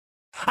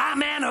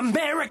I'm an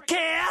American,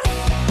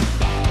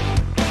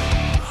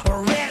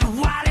 red,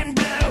 white, and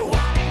blue,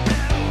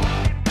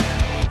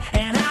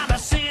 and I'm a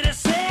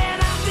citizen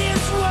of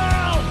this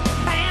world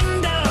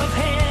and of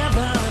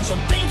heaven.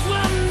 Some things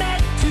were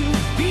meant to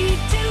be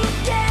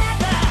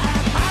together.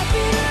 I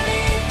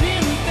believe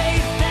in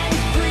faith and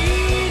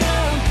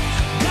freedom,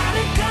 got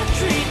a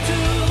country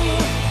too.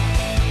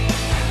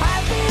 I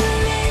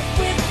believe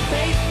with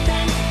faith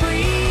and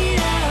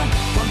freedom,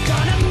 we're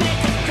gonna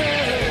make it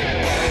through.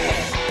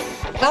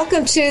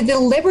 Welcome to the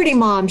Liberty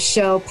Moms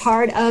Show,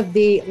 part of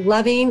the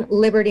Loving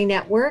Liberty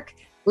Network.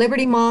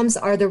 Liberty Moms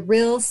are the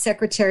real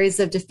secretaries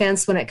of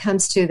defense when it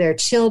comes to their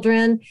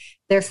children,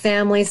 their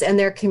families, and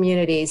their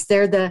communities.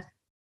 They're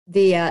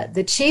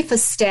the chief of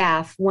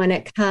staff when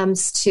it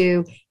comes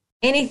to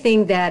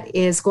anything that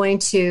is going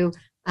to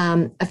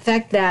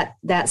affect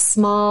that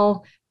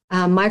small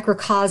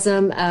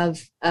microcosm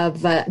of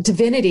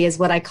divinity, is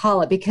what I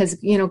call it, because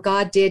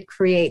God did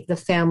create the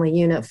family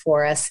unit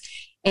for us.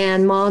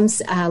 And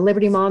moms,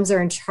 Liberty Moms are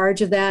in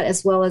charge of that,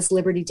 as well as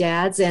Liberty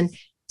Dads. And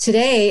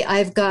today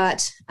I've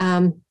got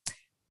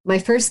my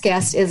first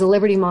guest is a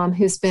Liberty Mom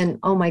who's been,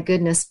 oh my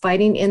goodness,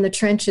 fighting in the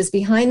trenches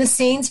behind the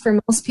scenes. For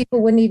most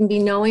people wouldn't even be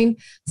knowing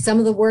some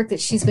of the work that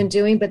she's been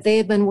doing, but they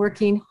have been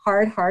working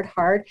hard.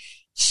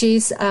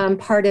 She's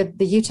part of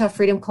the Utah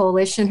Freedom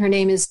Coalition. Her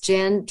name is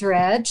Jen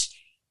Dredge.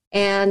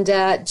 And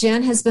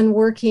Jen has been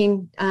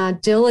working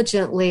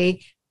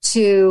diligently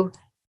to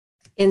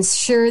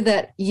ensure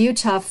that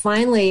Utah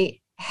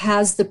finally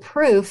has the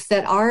proof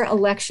that our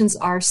elections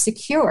are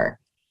secure.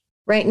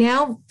 Right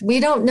now, we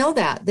don't know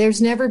that.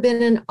 There's never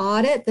been an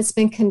audit that's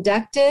been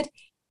conducted,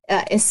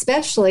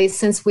 especially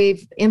since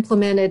we've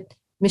implemented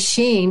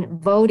machine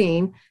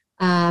voting,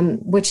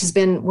 which has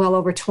been well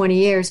over 20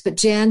 years. But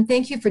Jen,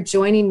 thank you for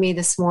joining me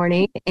this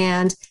morning.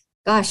 And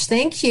gosh,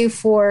 thank you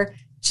for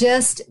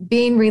just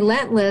being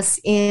relentless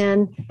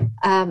in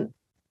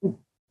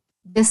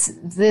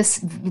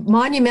this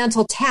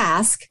monumental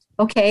task,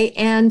 okay?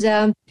 And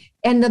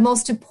the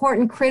most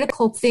important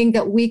critical thing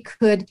that we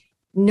could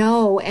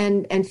know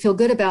and feel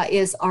good about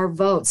is our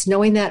votes,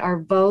 knowing that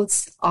our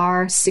votes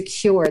are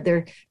secure.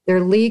 They're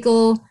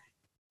legal.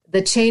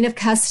 The chain of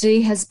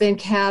custody has been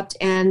kept,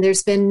 and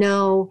there's been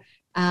no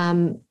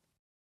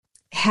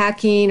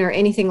hacking or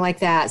anything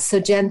like that.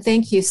 So Jen,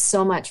 thank you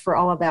so much for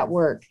all of that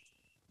work.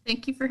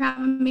 Thank you for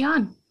having me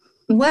on.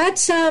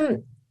 What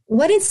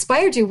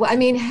inspired you? How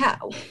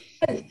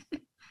did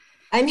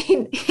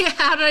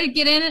I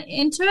get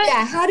into it?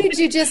 Yeah, how did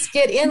you just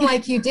get in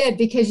like you did?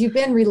 Because you've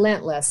been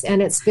relentless,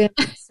 and it's been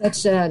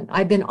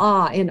I've been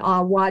in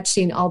awe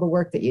watching all the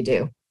work that you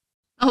do.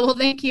 Oh, well,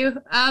 thank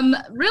you.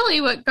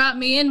 Really what got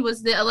me in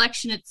was the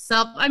election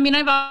itself. I mean,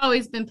 I've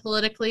always been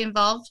politically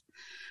involved,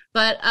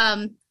 but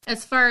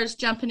as far as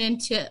jumping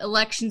into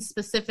elections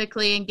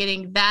specifically and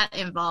getting that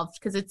involved,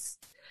 because it's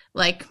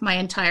like my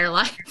entire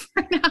life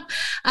right now,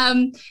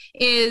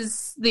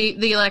 is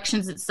the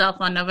elections itself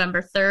on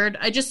November 3rd.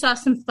 I just saw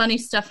some funny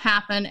stuff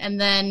happen, and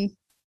then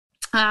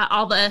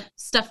all the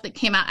stuff that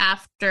came out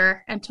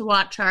after, and to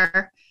watch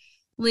our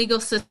legal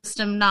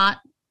system not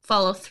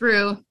follow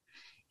through,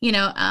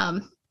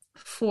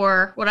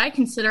 for what I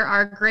consider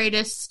our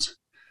greatest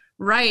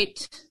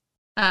right,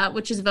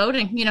 which is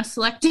voting,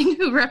 selecting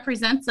who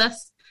represents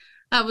us.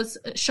 That was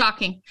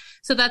shocking.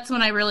 So that's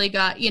when I really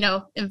got,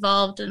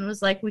 involved and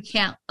was like, we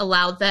can't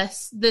allow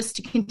this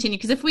to continue.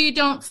 Because if we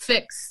don't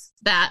fix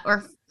that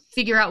or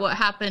figure out what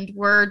happened,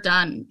 we're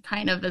done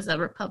kind of as a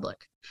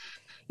republic.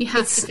 You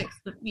have to fix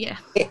it. Yeah.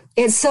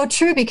 It's so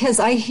true, because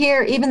I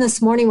hear, even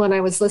this morning when I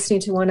was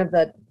listening to one of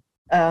the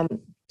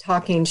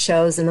talking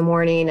shows in the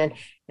morning,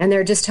 and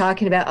they're just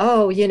talking about,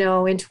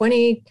 in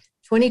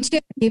 2022,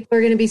 people are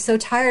going to be so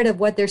tired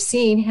of what they're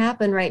seeing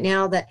happen right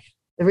now that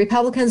the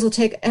Republicans will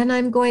take, and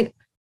I'm going,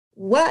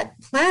 what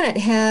planet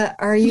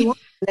are you on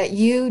that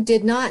you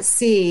did not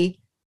see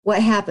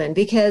what happened?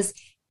 Because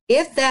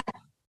if that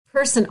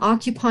person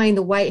occupying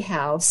the White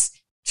House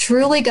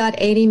truly got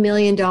 80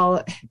 million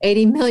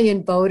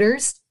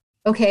voters,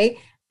 okay,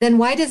 then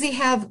why does he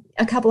have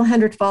a couple of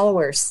hundred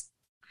followers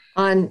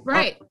on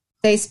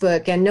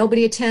Facebook, and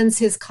nobody attends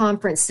his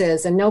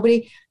conferences, and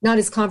not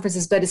his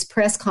conferences, but his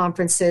press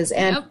conferences,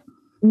 and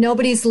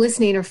nobody's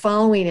listening or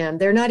following him.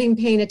 They're not even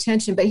paying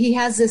attention, but he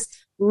has this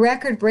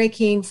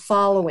record-breaking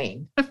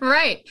following.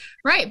 Right.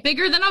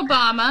 Bigger than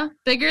Obama,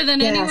 bigger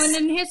than anyone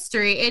in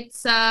history.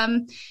 It's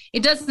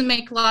it doesn't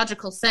make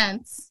logical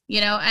sense,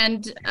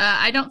 and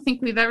I don't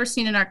think we've ever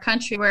seen in our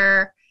country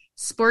where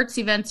sports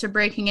events are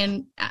breaking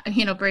out,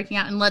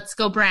 and let's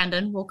go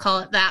Brandon, we'll call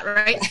it that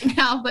right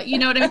now. But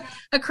what I mean?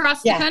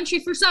 Across the country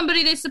for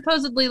somebody they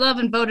supposedly love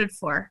and voted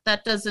for.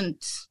 That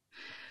doesn't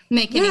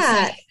make any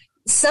sense.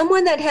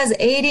 Someone that has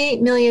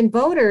 80 million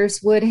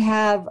voters would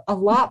have a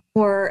lot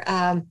more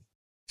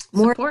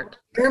support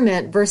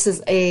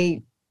versus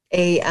a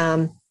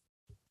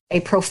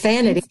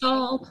profanity.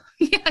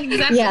 Yeah,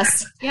 exactly.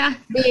 Yes. Yeah.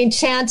 Being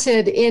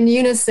chanted in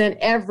unison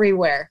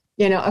everywhere,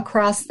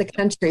 across the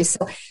country.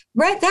 So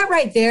that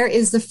right there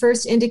is the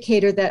first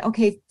indicator that,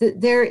 okay,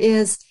 there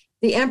is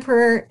the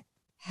emperor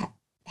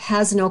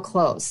has no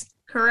clothes.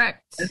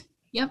 Correct.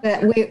 Yep.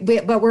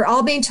 But we're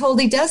all being told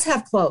he does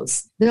have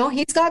clothes. No,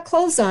 he's got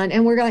clothes on.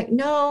 And we're like,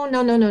 no,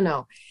 no, no, no,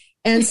 no.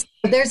 And so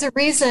there's a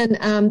reason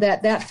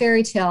that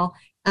fairy tale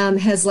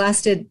has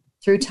lasted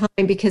through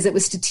time, because it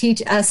was to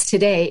teach us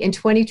today in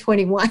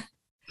 2021.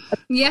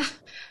 Yeah.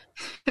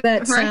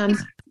 But Right.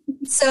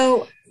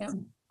 so Yeah.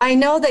 I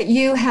know that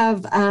you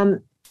have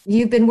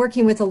you've been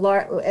working with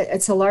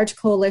it's a large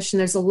coalition.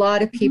 There's a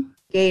lot of people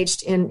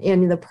engaged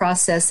in the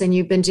process, and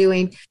you've been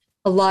doing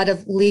a lot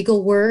of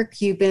legal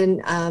work. You've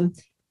been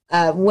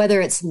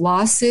whether it's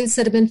lawsuits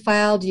that have been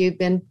filed, you've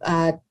been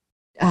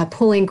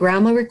pulling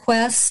grandma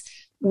requests,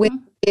 which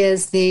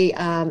is the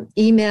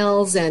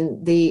emails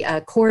and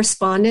the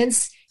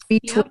correspondence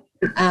between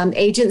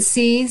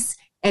agencies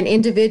and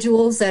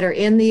individuals that are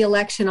in the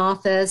election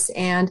office,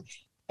 and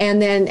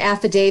then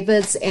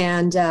affidavits,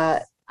 and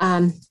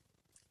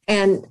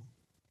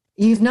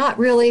you've not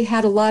really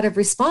had a lot of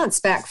response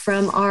back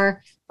from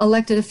our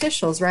elected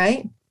officials,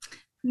 right?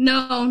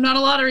 No, not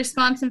a lot of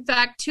response. In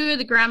fact, 2 of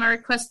the grandma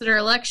requests that are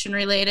election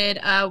related,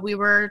 we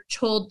were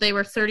told they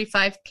were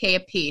 $35K a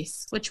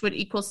piece, which would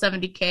equal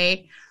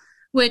 $70K,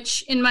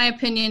 which in my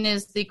opinion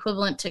is the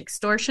equivalent to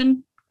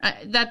extortion.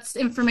 That's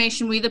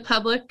information we, the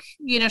public,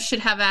 should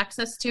have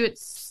access to.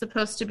 It's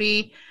supposed to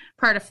be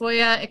part of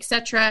FOIA,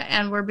 etc.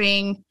 And we're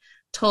being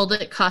told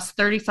that it costs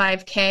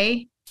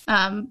 $35K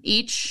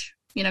each.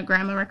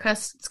 Grandma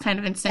requests. It's kind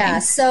of insane. Yeah.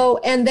 So,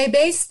 and they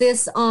base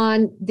this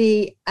on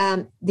the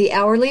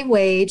hourly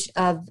wage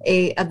of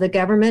the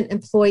government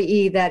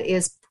employee that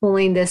is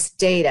pulling this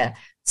data.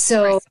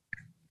 So,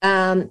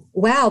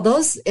 wow,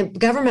 those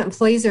government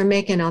employees are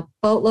making a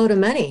boatload of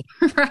money.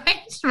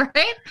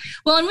 Right.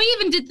 Well, and we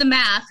even did the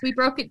math. We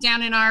broke it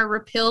down in our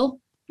repeal,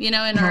 in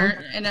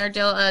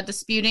our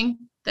disputing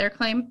their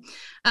claim,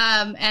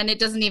 and it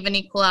doesn't even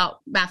equal out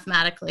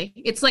mathematically.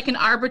 It's like an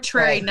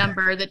arbitrary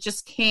number that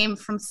just came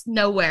from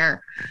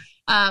nowhere.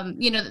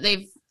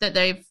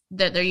 That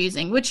they're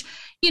using, which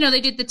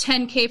they did the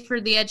 $10K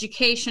for the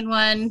education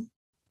one,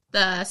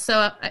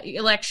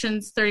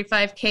 elections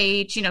 $35K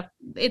each.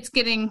 It's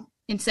getting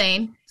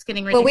insane. It's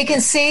getting ridiculous. Well, we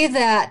can see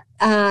that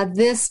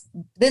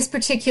this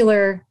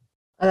particular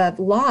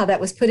law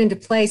that was put into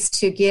place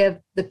to give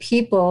the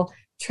people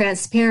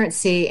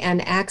transparency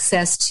and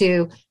access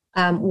to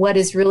what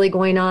is really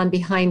going on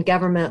behind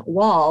government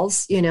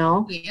walls,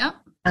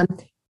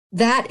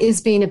 that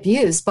is being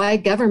abused by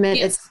government.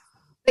 Yes.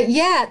 But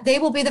yet they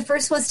will be the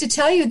first ones to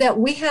tell you that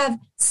we have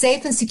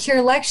safe and secure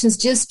elections.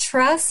 Just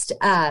trust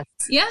us.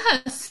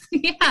 Yes.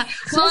 Yeah.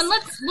 Well, and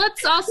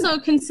let's also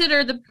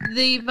consider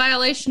the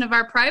violation of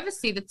our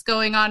privacy that's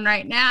going on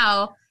right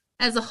now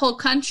as a whole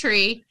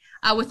country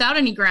without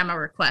any grandma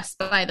requests,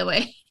 by the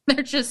way.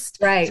 They're just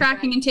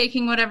tracking and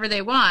taking whatever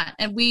they want.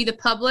 And we, the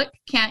public,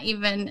 can't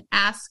even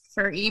ask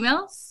for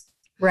emails.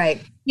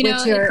 Right.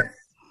 Which are,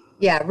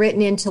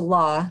 written into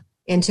law,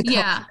 into code.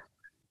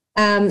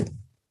 Yeah.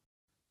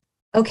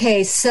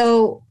 Okay,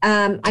 so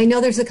I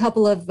know there's a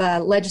couple of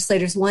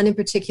legislators, one in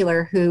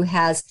particular who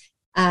has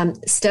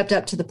stepped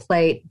up to the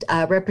plate,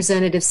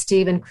 Representative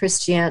Stephen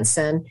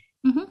Christiansen.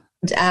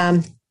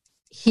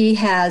 He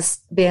has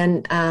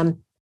been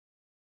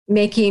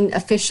making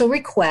official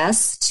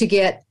requests to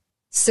get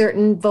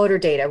certain voter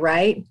data,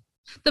 right?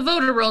 The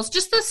voter rolls,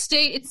 just the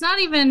state. It's not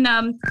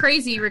even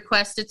crazy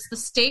request. It's the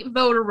state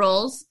voter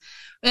rolls,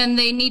 and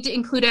they need to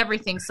include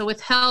everything. So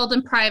withheld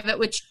and private,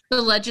 which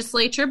the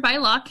legislature by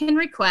law can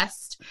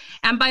request.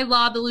 And by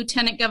law, the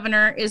lieutenant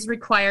governor is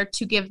required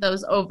to give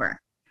those over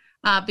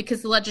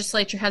because the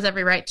legislature has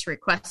every right to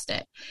request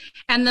it.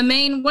 And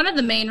one of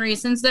the main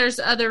reasons, there's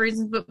other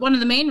reasons, but one of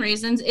the main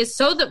reasons is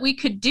so that we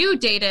could do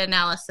data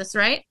analysis,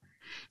 right?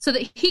 So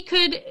that he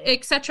could,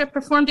 et cetera,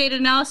 perform data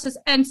analysis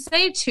and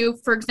say to,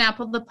 for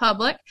example, the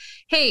public,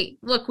 hey,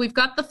 look, we've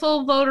got the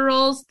full voter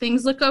rolls,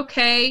 things look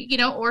okay,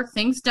 or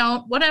things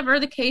don't, whatever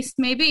the case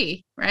may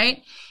be,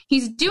 right?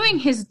 He's doing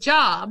his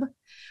job,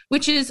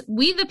 which is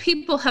we, the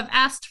people, have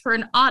asked for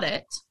an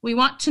audit. We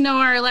want to know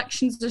our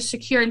elections are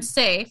secure and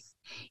safe.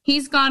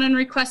 He's gone and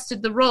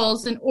requested the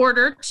rolls in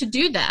order to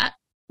do that,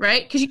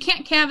 right? Because you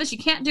can't canvass, you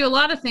can't do a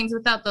lot of things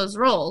without those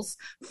rolls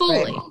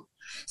fully. Right.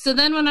 So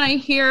then when I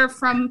hear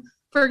from,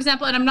 for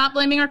example, and I'm not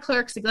blaming our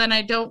clerks, again,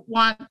 I don't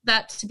want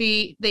that to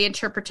be the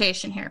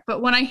interpretation here.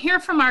 But when I hear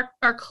from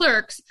our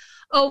clerks,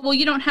 oh, well,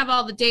 you don't have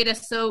all the data,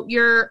 so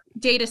your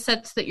data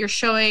sets that you're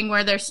showing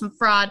where there's some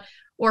fraud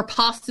or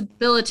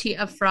possibility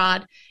of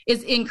fraud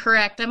is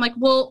incorrect. I'm like,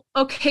 well,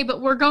 okay,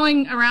 but we're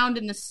going around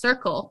in this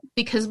circle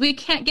because we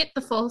can't get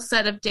the full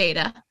set of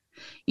data.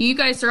 You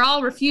guys are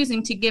all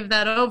refusing to give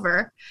that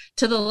over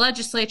to the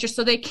legislature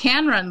so they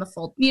can run the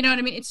full, you know what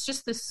I mean? It's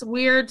just this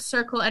weird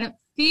circle, and it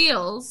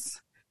feels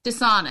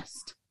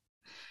dishonest,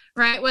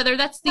 right? Whether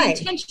that's the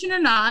intention or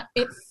not,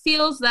 it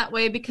feels that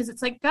way because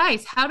it's like,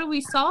 guys, how do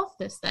we solve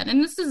this then?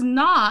 And this is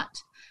not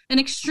an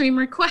extreme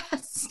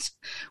request.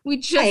 We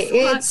just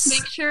want to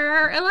make sure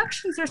our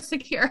elections are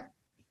secure.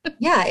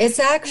 Yeah, it's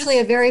actually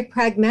a very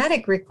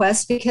pragmatic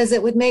request because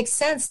it would make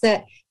sense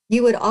that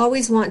you would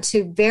always want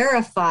to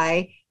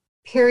verify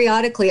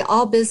periodically,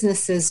 all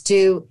businesses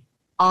do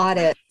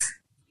audits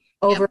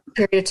over a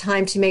period of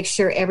time to make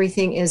sure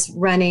everything is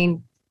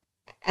running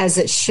as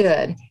it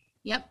should.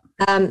 Yep.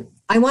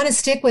 I want to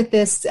stick with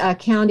this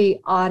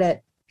county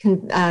audit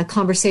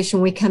conversation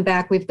when we come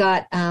back. We've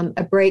got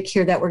a break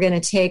here that we're going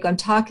to take. I'm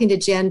talking to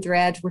Jen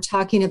Dredge. We're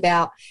talking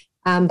about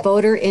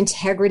voter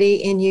integrity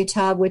in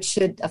Utah, which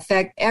should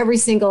affect every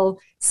single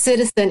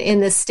citizen in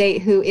the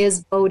state who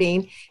is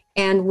voting.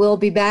 And we'll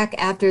be back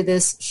after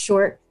this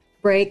short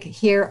break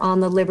here on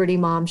the Liberty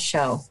Mom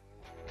Show.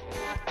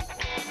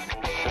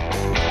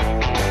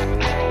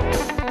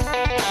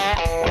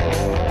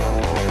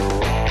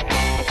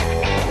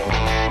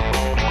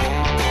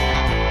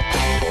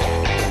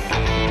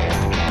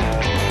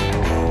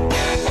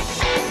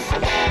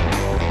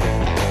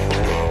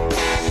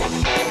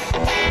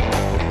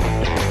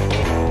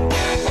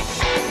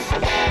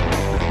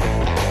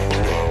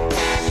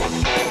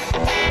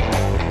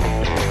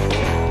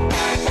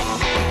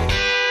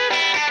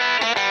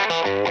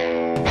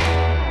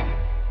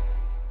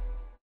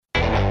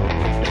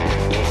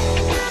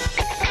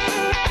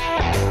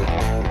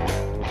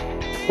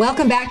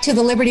 Welcome back to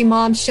the Liberty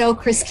Mom Show.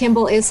 Chris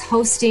Kimball is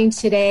hosting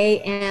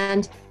today,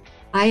 and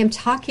I am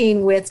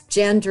talking with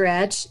Jen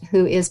Dredge,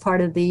 who is part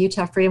of the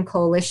Utah Freedom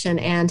Coalition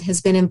and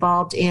has been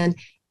involved in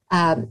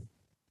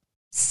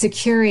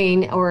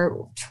securing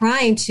or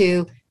trying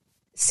to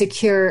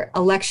secure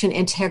election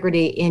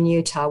integrity in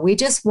Utah. We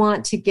just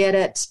want to get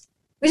it.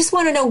 We just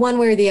want to know one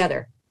way or the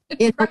other.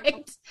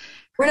 Right.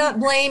 We're not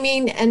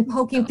blaming and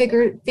poking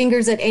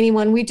fingers at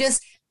anyone. We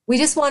just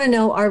want to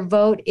know our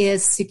vote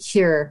is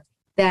secure.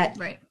 That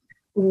Right.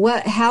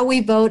 How we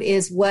vote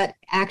is what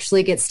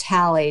actually gets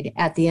tallied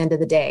at the end of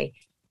the day.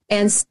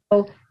 And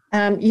so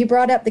you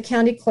brought up the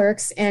county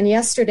clerks, and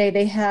yesterday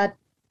they had,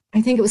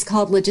 I think it was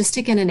called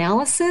logistic and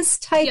analysis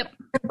type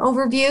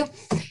overview.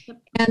 Yep.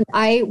 And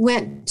I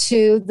went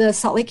to the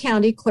Salt Lake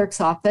County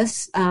clerk's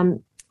office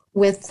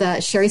with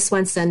Sherry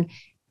Swenson,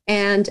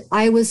 and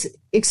I was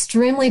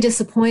extremely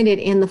disappointed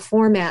in the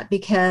format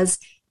because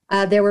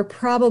there were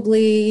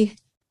probably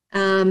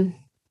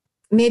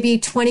maybe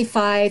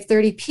 25,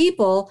 30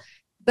 people,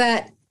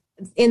 but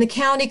in the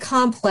county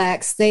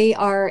complex, they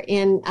are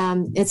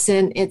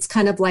it's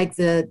kind of like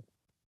the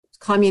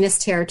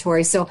communist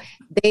territory. So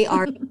they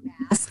are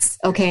masks.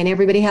 Okay. And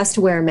everybody has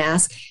to wear a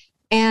mask.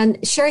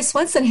 And Sherry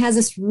Swenson has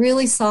this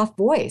really soft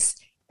voice.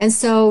 And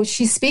so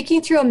she's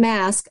speaking through a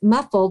mask,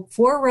 muffled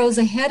 4 rows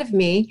ahead of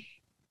me.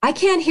 I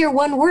can't hear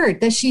one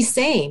word that she's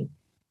saying.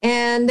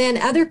 And then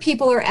other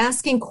people are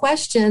asking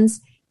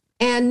questions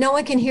and no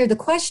one can hear the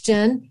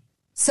question.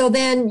 So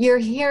then you're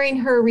hearing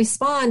her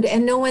respond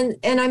and no one,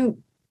 and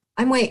I'm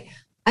wait,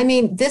 I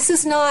mean, this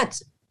is not,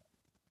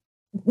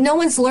 no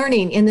one's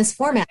learning in this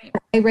format.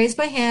 I raised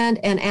my hand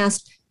and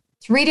asked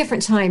 3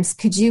 different times,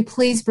 could you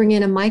please bring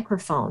in a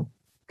microphone?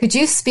 Could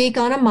you speak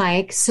on a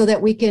mic so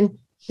that we can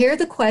hear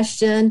the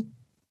question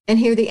and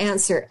hear the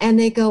answer? And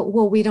they go,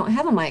 well, we don't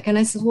have a mic. And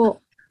I said,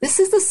 well, this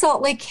is the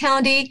Salt Lake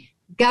County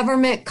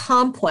government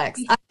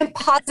complex. I'm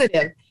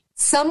positive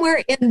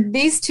somewhere in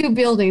these 2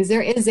 buildings,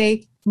 there is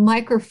a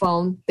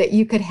microphone that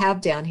you could have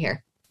down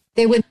here.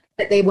 They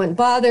wouldn't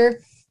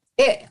bother.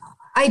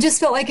 I just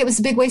felt like it was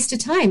a big waste of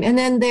time. And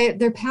then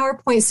their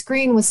PowerPoint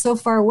screen was so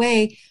far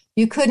away,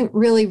 you couldn't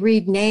really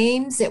read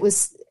names. It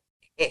was,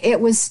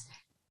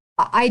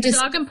 I just.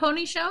 Dog and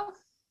Pony Show?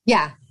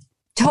 Yeah,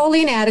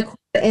 totally inadequate.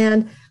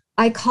 And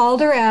I called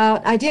her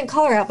out. I didn't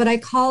call her out, but I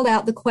called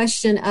out the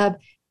question of,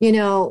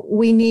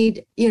 we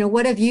need,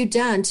 what have you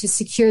done to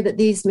secure that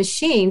these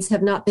machines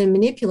have not been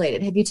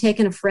manipulated? Have you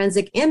taken a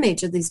forensic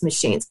image of these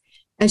machines?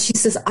 And she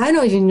says, I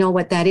don't even know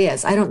what that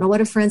is. I don't know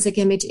what a forensic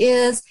image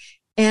is.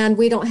 And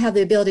we don't have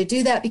the ability to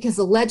do that because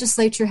the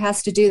legislature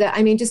has to do that.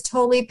 I mean, just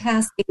totally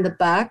passing the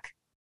buck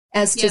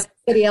as to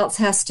somebody else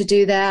has to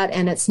do that.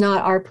 And it's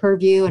not our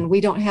purview and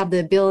we don't have the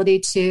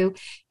ability to.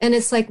 And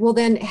it's like, well,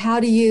 then how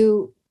do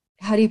you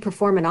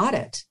perform an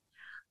audit?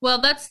 Well,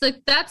 that's the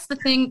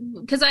thing,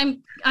 because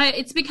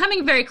it's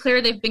becoming very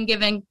clear they've been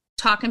given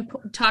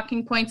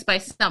talking points by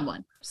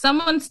someone.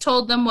 Someone's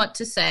told them what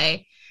to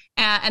say,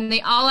 and they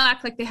all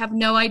act like they have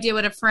no idea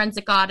what a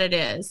forensic audit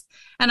is.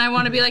 And I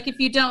want to be like, if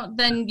you don't,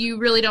 then you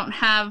really don't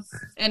have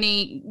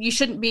any. You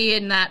shouldn't be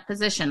in that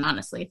position,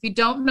 honestly. If you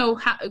don't know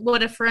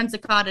what a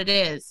forensic audit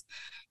is,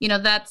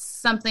 that's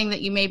something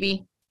that you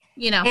maybe.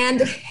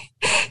 And,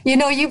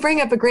 you bring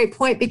up a great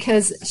point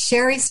because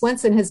Sherry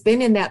Swenson has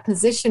been in that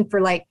position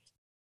for like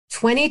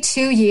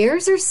 22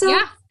 years or so.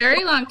 Yeah,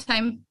 very long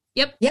time.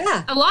 Yep.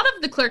 Yeah. A lot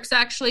of the clerks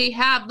actually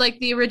have like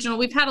the original.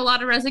 We've had a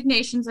lot of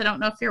resignations. I don't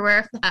know if you're aware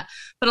of that,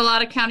 but a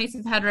lot of counties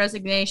have had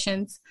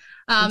resignations.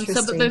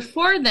 But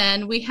before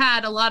then, we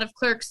had a lot of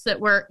clerks that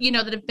were,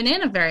 that have been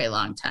in a very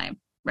long time.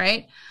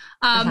 Right.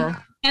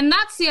 And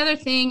that's the other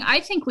thing.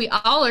 I think we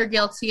all are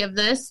guilty of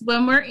this.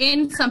 When we're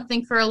in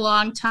something for a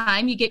long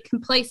time, you get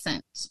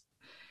complacent.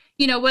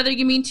 Whether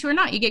you mean to or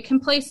not, you get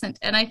complacent.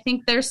 And I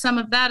think there's some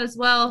of that as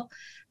well,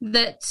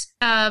 that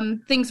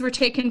things were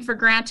taken for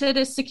granted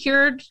as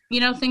secured,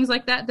 things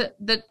like that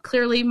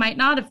clearly might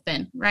not have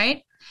been,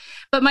 right?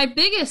 But my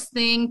biggest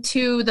thing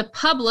to the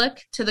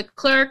public, to the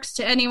clerks,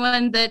 to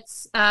anyone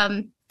that's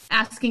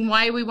asking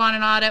why we want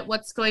an audit,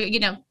 what's going,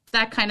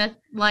 that kind of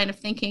line of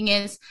thinking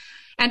is,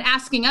 and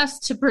asking us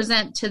to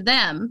present to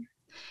them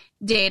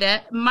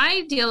data.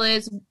 My deal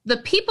is the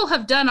people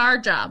have done our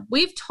job.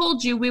 We've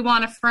told you we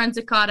want a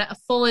forensic audit, a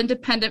full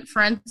independent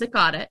forensic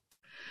audit.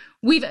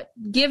 We've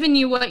given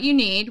you what you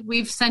need.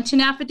 We've sent in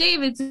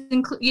affidavits,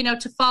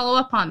 to follow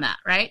up on that,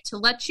 right? To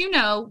let you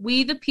know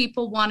we, the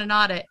people, want an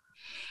audit.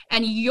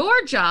 And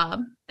your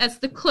job as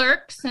the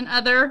clerks and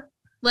other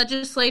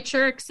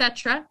legislature,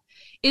 etc.,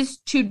 is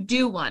to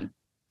do one.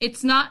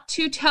 It's not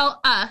to tell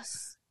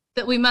us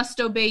that we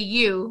must obey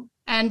you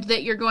and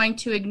that you're going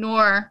to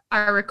ignore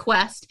our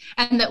request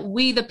and that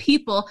we, the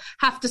people,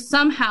 have to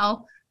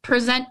somehow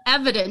present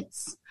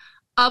evidence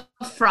of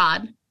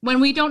fraud when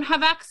we don't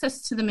have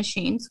access to the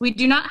machines. We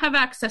do not have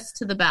access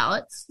to the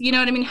ballots. You know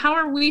what I mean? How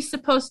are we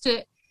supposed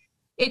to?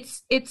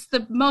 It's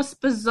the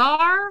most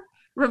bizarre,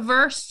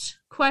 reversed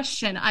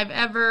question I've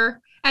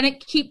ever,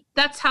 and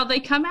that's how they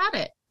come at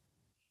it.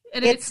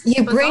 And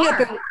you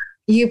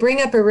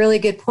bring up a really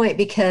good point,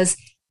 because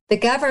the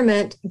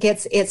government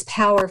gets its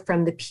power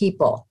from the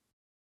people.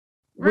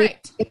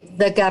 Right.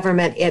 The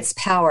government its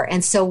power.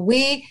 And so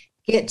we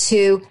get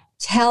to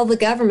tell the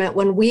government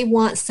when we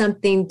want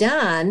something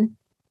done,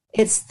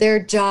 it's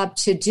their job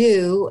to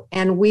do.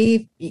 And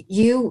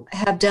you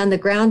have done the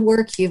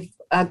groundwork. You've,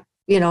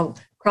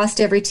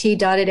 crossed every T,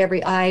 dotted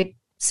every I,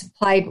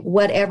 supplied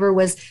whatever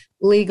was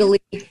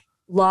legally,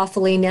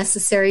 lawfully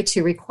necessary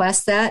to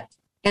request that.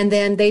 And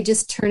then they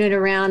just turn it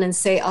around and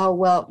say, oh,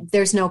 well,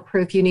 there's no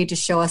proof. You need to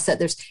show us that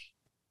there's,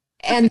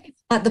 and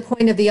that's not the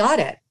point of the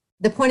audit.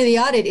 The point of the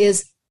audit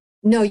is,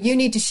 no, you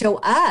need to show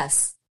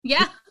us.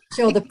 Yeah.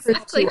 Show the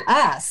proof to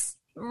us.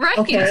 Right.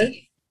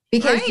 Okay.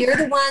 Because you're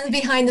the ones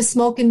behind the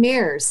smoke and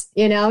mirrors.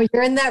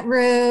 You're in that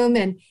room.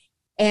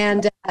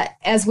 And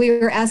as we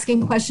were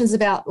asking questions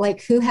about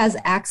like who has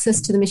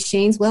access to the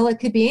machines, well, it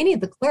could be any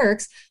of the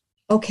clerks.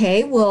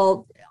 Okay,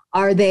 well,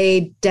 are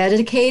they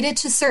dedicated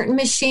to certain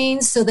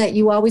machines so that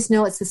you always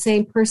know it's the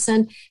same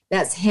person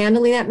that's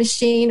handling that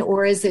machine?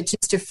 Or is it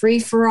just a free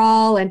for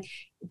all? And,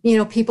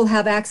 people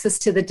have access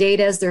to the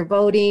data as they're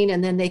voting,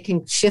 and then they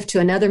can shift to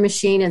another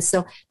machine. And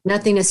so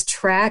nothing is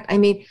tracked. I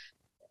mean,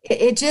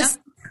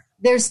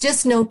 there's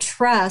just no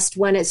trust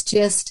when it's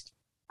just,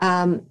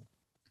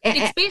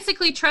 it's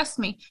basically trust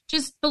me.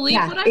 Just believe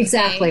what I'm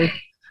exactly. saying.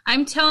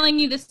 I'm telling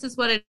you this is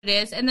what it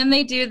is. And then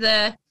they do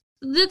the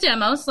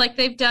demos like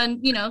they've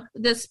done,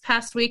 this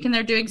past week, and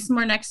they're doing some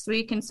more next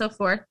week and so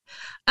forth.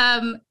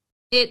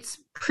 It's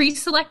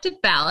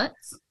pre-selected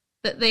ballots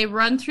that they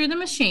run through the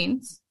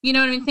machines,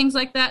 things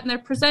like that. And they're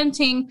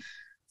presenting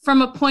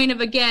from a point of,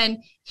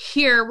 again,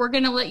 here, we're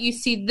going to let you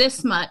see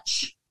this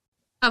much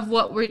of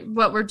what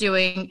we're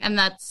doing. And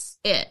that's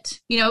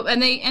it,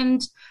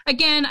 and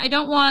again, I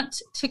don't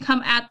want to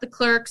come at the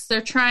clerks.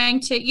 They're trying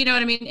to,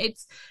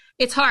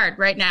 it's hard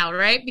right now,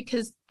 right?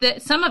 Because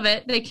some of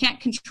it they can't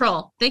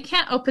control. They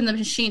can't open the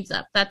machines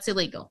up. That's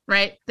illegal,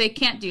 right? They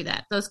can't do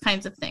that, those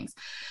kinds of things.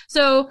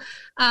 So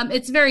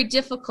it's very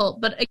difficult.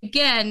 But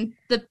again,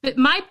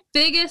 my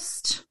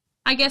biggest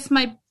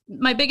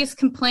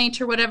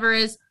complaint or whatever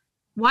is,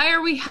 why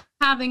are we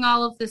having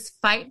all of this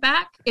fight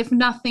back if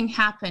nothing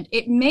happened?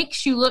 It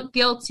makes you look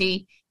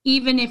guilty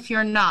even if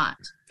you're not.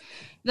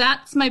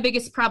 That's my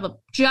biggest problem.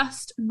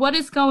 Just what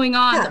is going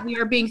on that we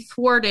are being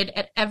thwarted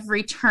at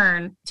every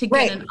turn to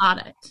get an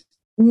audit?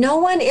 No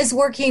one is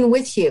working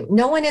with you.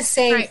 No one is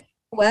saying,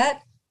 what?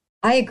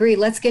 I agree.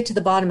 Let's get to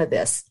the bottom of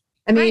this.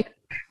 I mean,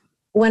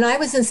 when I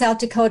was in South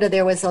Dakota,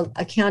 there was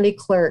a county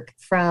clerk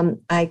from,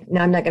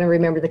 now I'm not going to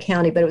remember the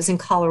county, but it was in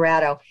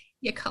Colorado.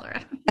 Yeah,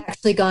 Colorado.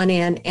 Actually gone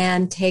in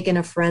and taken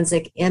a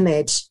forensic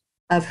image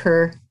of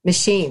her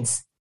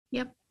machines.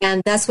 Yep.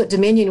 And that's what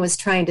Dominion was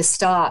trying to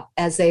stop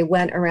as they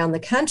went around the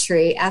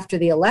country after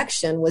the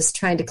election, was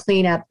trying to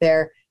clean up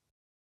their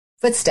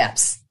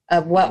footsteps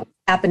of what was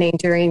happening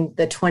during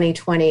the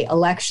 2020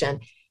 election.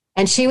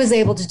 And she was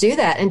able to do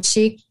that. And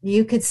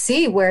you could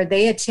see where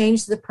they had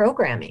changed the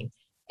programming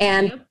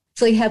and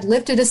actually had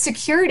lifted a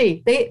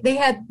security.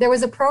 There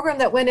was a program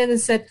that went in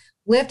and said,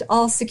 lift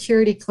all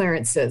security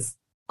clearances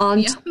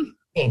on.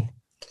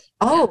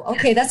 Oh,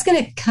 okay. That's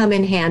going to come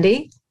in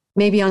handy.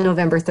 Maybe on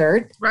November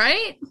 3rd.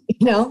 Right.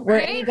 Where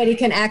anybody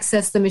can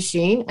access the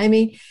machine. I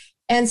mean,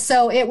 and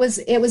so it was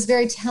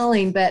very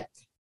telling, but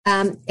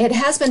it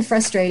has been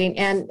frustrating.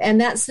 And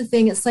that's the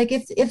thing. It's like,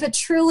 if it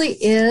truly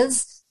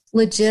is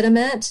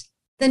legitimate,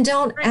 then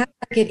don't act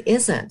like it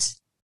isn't.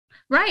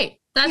 Right.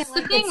 That's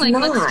the thing. Like,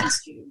 let's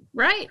just,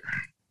 right.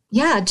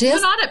 Yeah.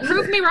 Just audit.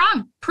 Prove me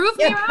wrong. Prove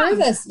me wrong. Prove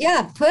us.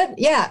 Yeah.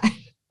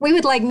 We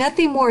would like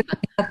nothing more than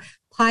have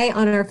pie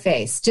on our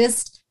face.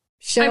 Just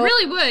show. I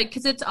really would,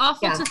 because it's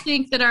awful to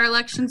think that our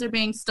elections are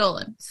being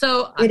stolen.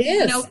 So, it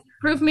is.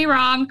 Prove me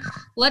wrong.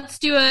 Let's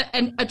do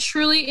a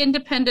truly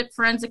independent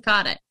forensic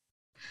audit.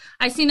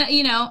 I see that,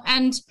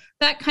 and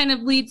that kind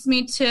of leads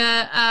me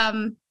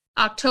to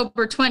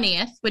October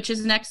 20th, which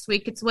is next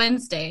week. It's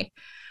Wednesday,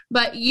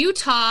 But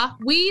Utah,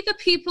 we, the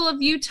people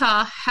of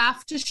Utah,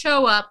 have to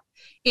show up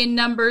in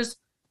numbers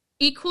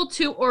equal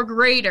to or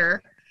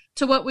greater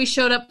to what we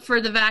showed up for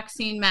the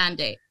vaccine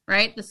mandate,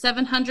 right? The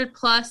 700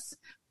 plus,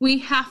 we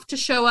have to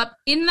show up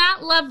in that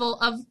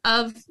level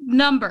of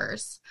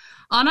numbers.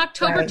 On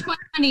October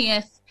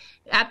 20th,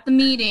 at the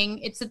meeting,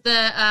 it's at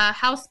the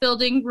House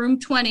building,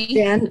 room 20.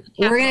 Jen,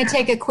 we're going to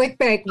take a quick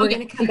break. We're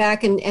going to come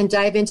back and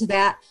dive into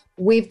that.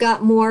 We've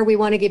got more. We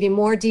want to give you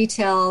more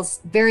details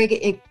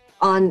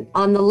on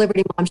the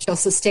Liberty Mom Show,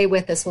 so stay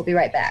with us. We'll be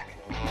right back.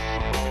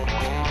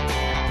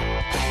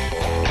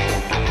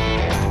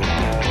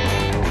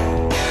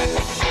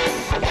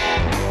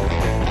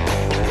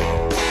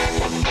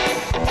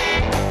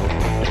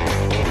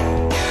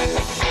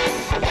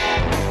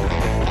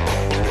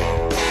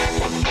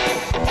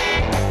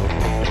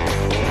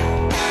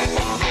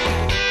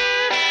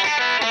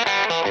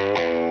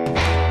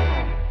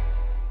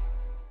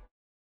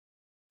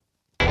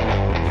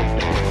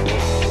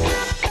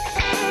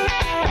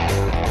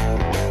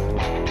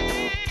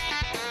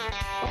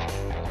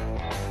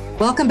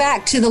 Welcome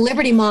back to the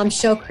Liberty Mom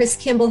Show. Chris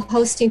Kimball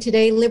hosting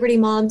today. Liberty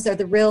Moms are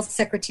the real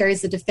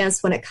secretaries of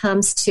defense when it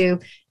comes to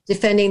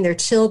defending their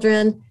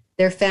children,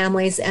 their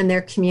families, and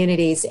their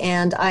communities.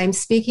 And I'm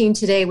speaking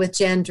today with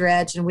Jen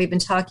Dredge, and we've been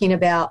talking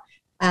about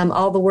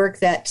all the work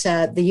that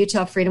the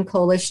Utah Freedom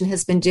Coalition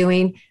has been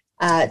doing,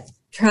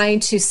 trying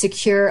to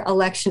secure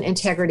election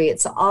integrity.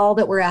 It's all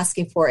that we're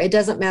asking for. It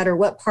doesn't matter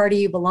what party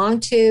you belong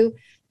to,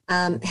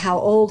 how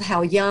old,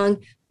 how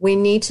young. We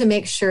need to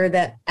make sure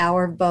that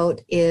our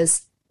vote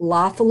is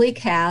lawfully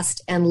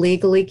cast and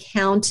legally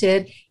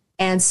counted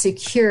and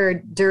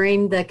secured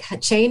during the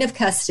chain of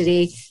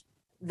custody.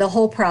 The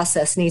whole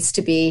process needs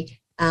to be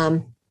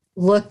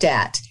looked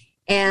at.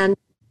 And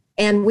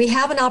we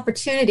have an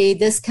opportunity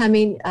this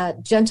coming,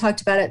 Jen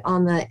talked about it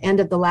on the end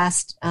of the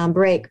last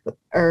break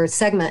or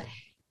segment.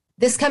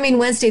 This coming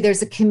Wednesday,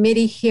 there's a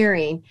committee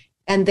hearing,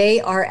 and they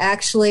are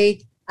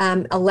actually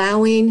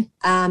allowing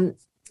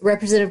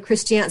Representative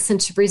Chris Jansen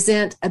to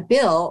present a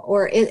bill,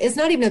 or it's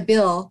not even a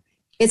bill.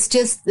 It's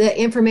just the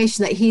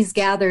information that he's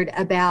gathered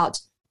about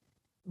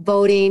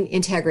voting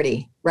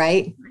integrity,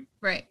 right?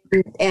 Right.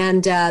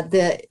 And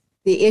the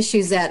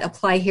issues that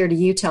apply here to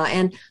Utah.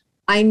 And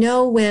I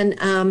know when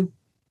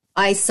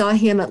I saw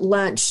him at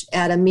lunch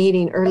at a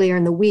meeting earlier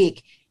in the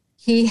week,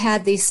 he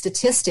had these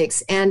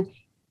statistics, and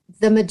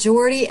the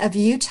majority of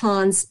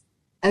Utahns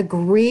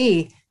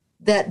agree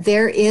that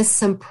there is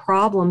some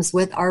problems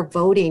with our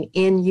voting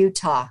in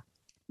Utah.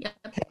 Yep.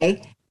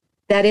 Okay.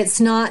 That it's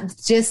not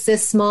just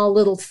this small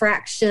little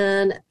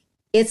fraction,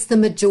 it's the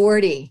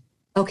majority,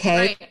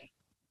 okay?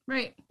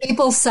 Right.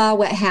 People saw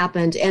what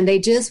happened, and they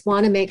just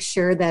want to make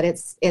sure that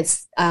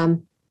it's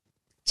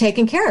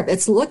taken care of,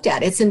 it's looked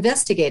at, it's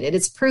investigated,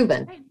 it's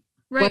proven.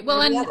 Right.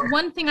 Well, and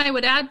one thing I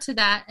would add to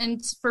that, and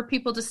for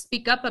people to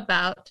speak up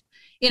about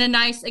in a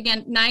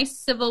nice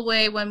civil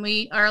way when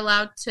we are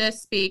allowed to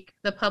speak,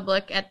 the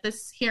public, at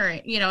this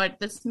hearing, at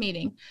this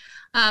meeting.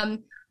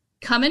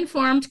 Come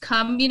informed,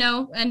 come,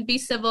 and be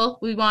civil.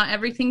 We want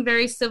everything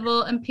very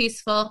civil and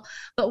peaceful.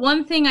 But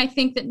one thing I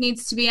think that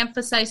needs to be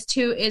emphasized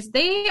too is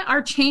they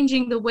are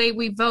changing the way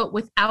we vote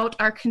without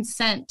our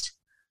consent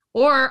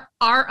or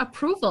our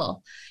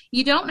approval.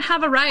 You don't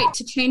have a right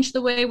to change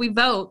the way we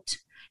vote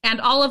and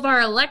all of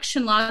our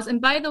election laws. And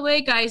by the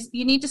way, guys,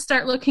 you need to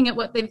start looking at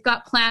what they've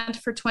got planned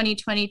for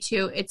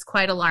 2022. It's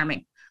quite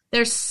alarming.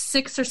 There's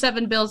 6 or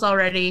 7 bills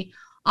already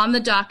on the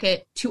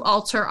docket to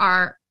alter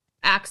our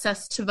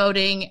access to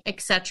voting,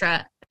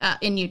 etc.,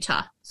 in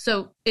Utah.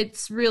 So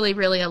it's really,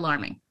 really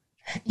alarming.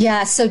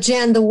 Yeah. So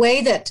Jen, the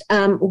way that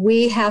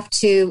we have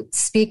to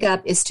speak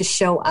up is to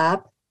show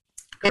up.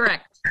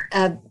 Correct.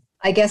 And,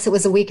 I guess it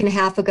was a week and a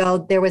half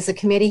ago, there was a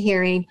committee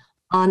hearing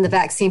on the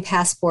vaccine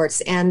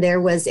passports, and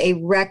there was a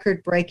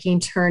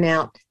record-breaking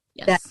turnout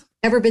that's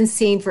never been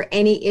seen for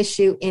any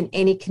issue in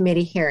any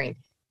committee hearing.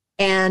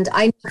 And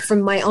I know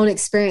from my own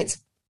experience,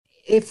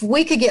 if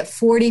we could get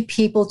 40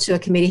 people to a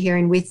committee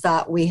hearing, we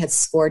thought we had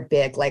scored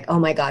big. Like, oh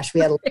my gosh,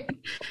 we had,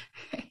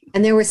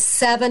 and there were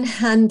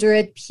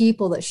 700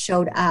 people that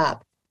showed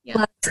up,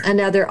 plus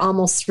another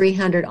almost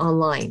 300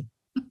 online.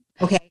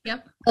 Okay.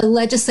 Yep. The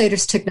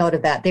legislators took note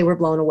of that. They were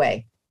blown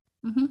away.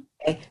 Mm-hmm.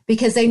 Okay?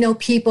 Because they know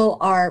people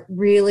are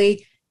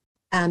really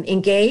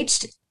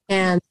engaged,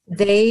 and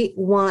they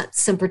want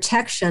some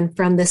protection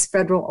from this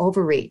federal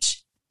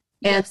overreach.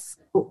 And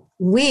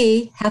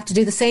we have to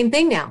do the same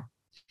thing now.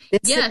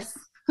 It's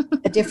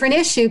a different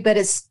issue, but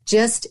it's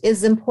just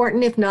as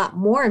important, if not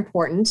more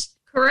important.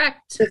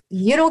 Correct. If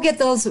you don't get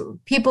those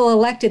people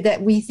elected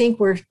that we think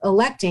we're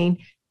electing,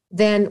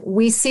 then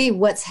we see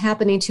what's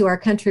happening to our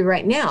country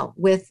right now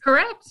with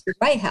the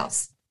White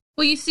House.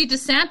 Well, you see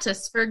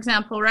DeSantis, for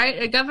example,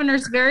 right? A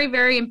governor's very,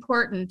 very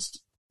important,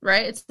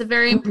 right? It's a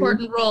very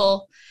important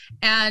role,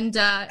 and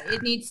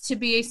it needs to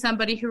be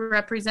somebody who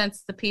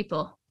represents the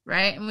people,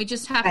 right? And we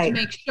just have to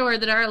make sure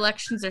that our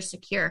elections are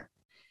secure.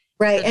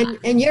 Right.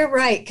 And you're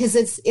right, because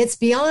it's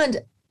beyond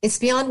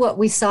what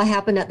we saw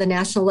happen at the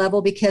national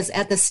level, because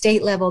at the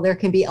state level, there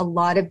can be a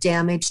lot of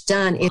damage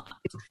done if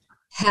you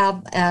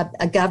have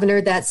a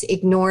governor that's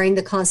ignoring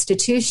the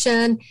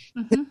Constitution,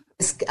 Mhm.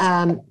 who's,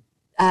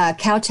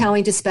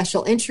 kowtowing to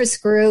special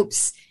interest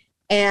groups,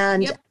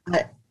 and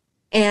Yep.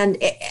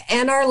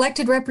 and our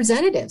elected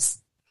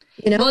representatives.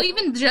 You know, Well,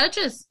 even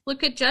judges.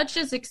 Look at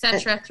judges,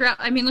 etc. Throughout.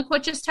 I mean, look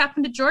what just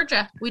happened to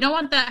Georgia. We don't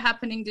want that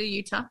happening to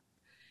Utah.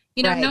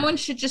 You know, Right. no one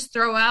should just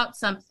throw out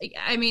something.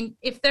 I mean,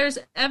 if there's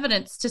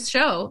evidence to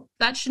show,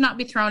 that should not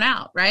be thrown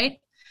out, right?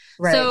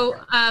 right? So,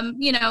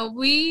 you know,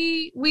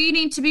 we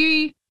need to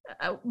be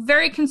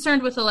very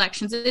concerned with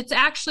elections. It's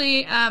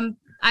actually,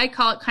 I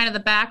call it kind of the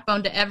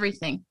backbone to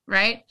everything,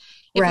 right?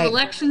 If Right.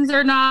 elections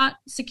are not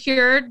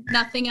secured,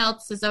 nothing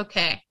else is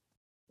okay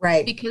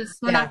Right. because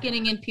we're Yeah. not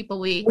getting in people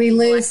we We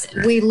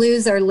elected.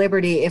 lose our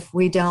liberty if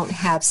we don't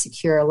have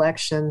secure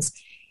elections.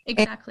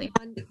 Exactly.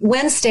 On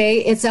Wednesday,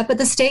 it's up at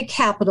the state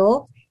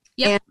capitol,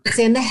 Yep. and it's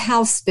in the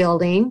House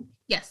building,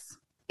 Yes.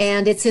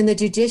 and it's in the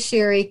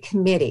Judiciary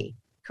Committee.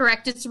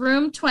 Correct. It's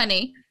room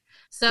 20.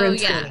 So Room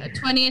yeah, 20.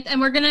 20th. And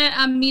we're going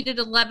to meet at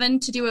 11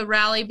 to do a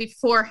rally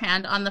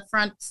beforehand on the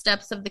front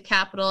steps of the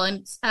Capitol.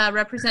 And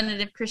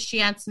Representative Chris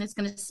Jansen is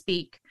going to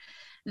speak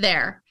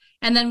there.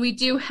 And then we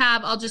do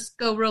have, I'll just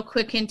go real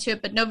quick into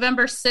it, but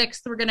November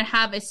 6th, we're going to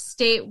have a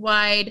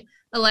statewide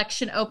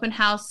election open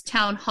house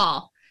town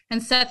hall.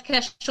 And Seth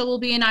Keschel will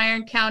be in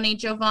Iron County.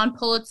 Jovan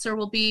Pulitzer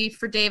will be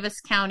for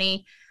Davis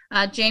County.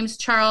 James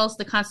Charles,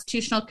 the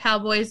Constitutional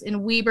Cowboys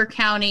in Weber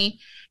County.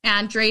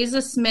 And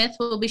Dreza Smith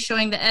will be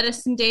showing the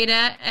Edison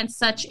data and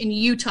such in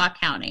Utah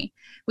County.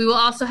 We will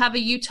also have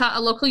a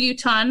local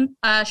Utahn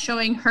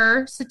showing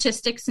her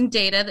statistics and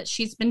data that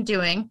she's been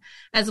doing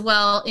as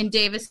well in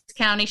Davis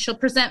County. She'll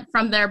present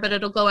from there, but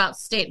it'll go out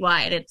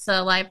statewide. It's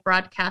a live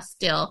broadcast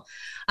still.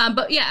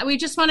 But yeah, we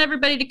just want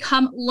everybody to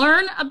come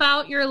learn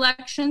about your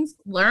elections,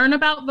 learn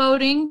about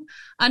voting,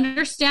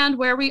 understand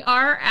where we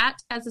are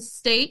at as a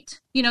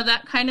state, you know,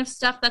 that kind of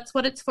stuff. That's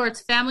what it's for.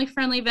 It's a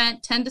family-friendly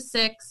event, 10 to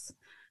 6.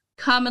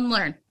 Come and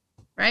learn,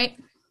 right?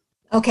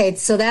 Okay,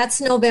 so that's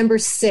November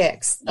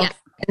 6th. Yeah. Okay,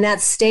 and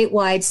that's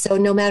statewide. So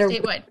no matter where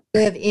Statewide.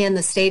 you live in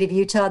the state of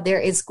Utah, there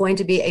is going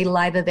to be a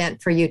live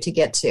event for you to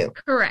get to.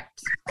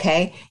 Correct.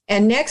 Okay.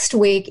 And next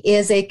week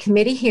is a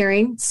committee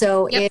hearing.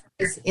 So Yep. it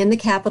is in the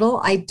Capitol.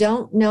 I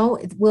don't know.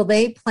 Will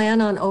they plan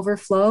on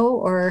overflow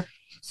or?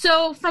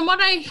 So from what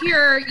I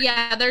hear,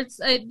 yeah,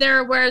 they're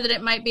aware that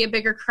it might be a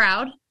bigger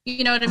crowd.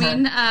 You know what I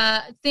mean?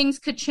 Things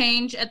could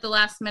change at the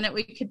last minute.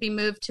 We could be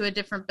moved to a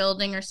different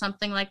building or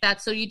something like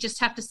that. So you just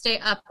have to stay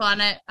up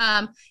on it.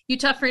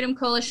 Utah Freedom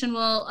Coalition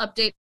will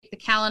update the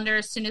calendar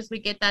as soon as we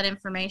get that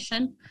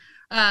information.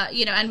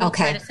 You know, and we'll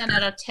try to send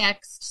out a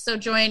text. So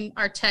join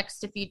our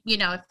text if you'd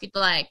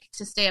like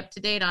to stay up to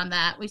date on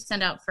that. We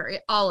send out for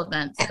all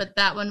events, but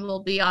that one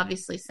will be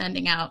obviously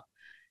sending out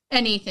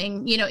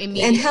anything, you know,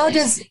 immediately.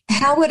 And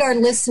how would our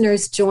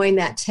listeners join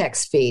that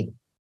text feed?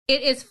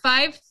 It is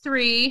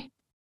 53.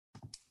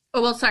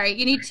 Oh, well, sorry.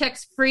 You need to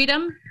text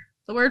freedom,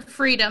 the word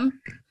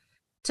freedom,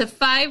 to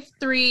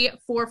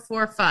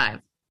 53445.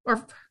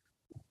 Or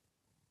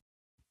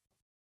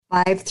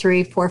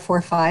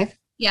 53445.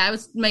 yeah, I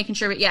was making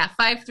sure, but yeah,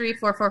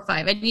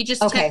 53445. And you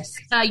just Okay. text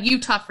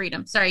Utah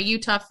Freedom. Sorry,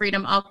 Utah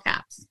Freedom, all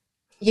caps.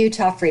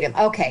 Utah Freedom.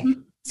 Okay.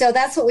 So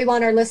that's what we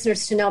want our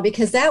listeners to know,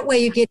 because that way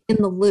you get in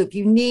the loop.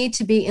 You need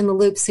to be in the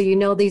loop so you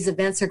know these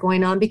events are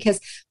going on,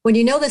 because when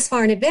you know this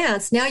far in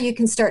advance, now you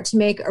can start to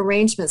make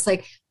arrangements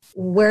like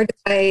what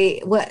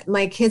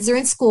my kids are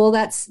in school.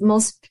 That's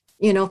most,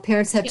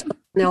 parents have children,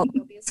 they'll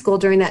be in school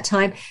during that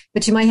time,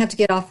 but you might have to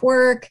get off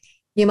work.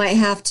 You might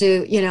have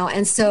to,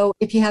 and so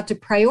if you have to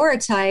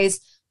prioritize,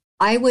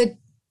 I would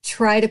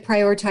try to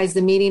prioritize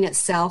the meeting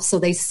itself so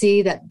they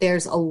see that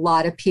there's a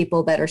lot of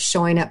people that are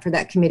showing up for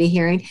that committee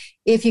hearing.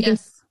 If you can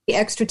take the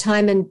extra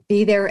time and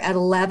be there at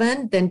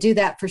 11, then do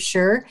that for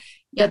sure.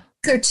 Yeah. But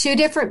there are two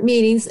different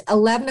meetings.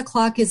 11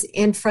 o'clock is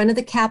in front of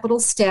the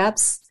Capitol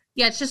steps.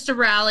 Yeah, it's just a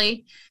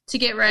rally to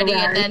get ready,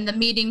 rally. and then the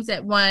meeting's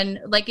at 1.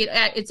 Like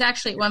it's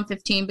actually at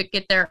 1:15, but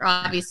get there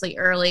obviously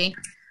early.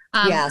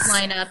 Yes.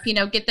 Line up,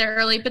 get there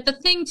early. But the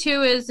thing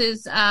too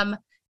is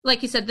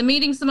like you said, the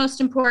meeting's the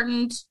most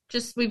important.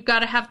 Just we've got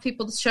to have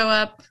people to show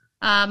up.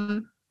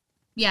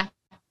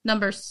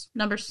 Numbers.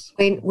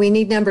 We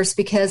need numbers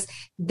because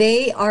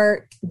they've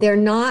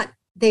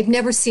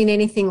never seen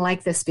anything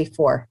like this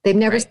before. They've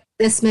never seen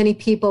this many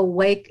people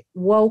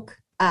woke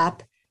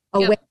up,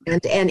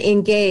 awakened, and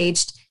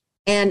engaged,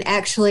 and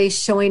actually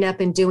showing up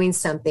and doing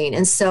something.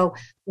 And so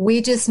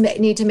we just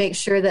need to make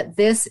sure that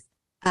this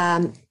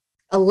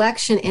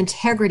election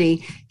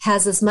integrity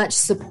has as much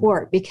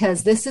support,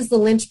 because this is the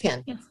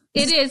linchpin. Yes.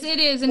 It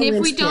is. And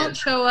if we don't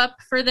show up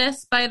for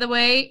this, by the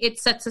way, it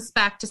sets us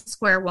back to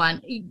square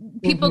one.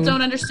 People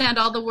don't understand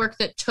all the work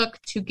that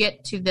took to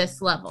get to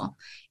this level.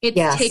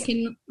 It's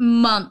taken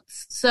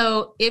months.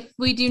 So if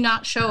we do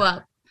not show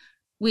up,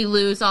 we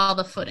lose all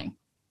the footing.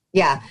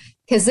 Yeah,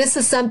 because this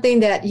is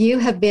something that you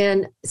have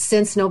been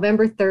since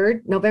November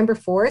 3rd, November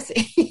 4th.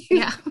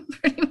 Yeah,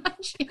 pretty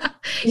much. Yeah.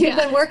 You've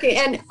been working.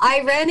 And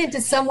I ran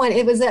into someone,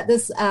 it was at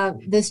this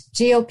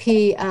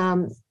GOP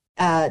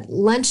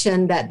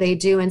luncheon that they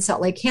do in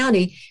Salt Lake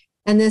County.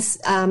 And this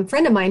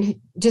friend of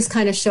mine just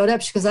kind of showed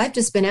up. She goes, I've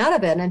just been out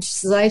of it. And she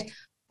says,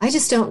 I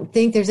just don't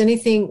think there's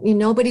anything,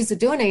 nobody's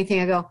doing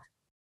anything. I go,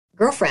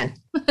 girlfriend,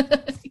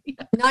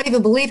 not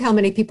even believe how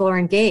many people are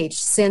engaged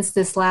since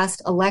this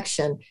last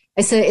election.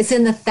 I said, it's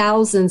in the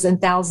thousands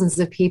and thousands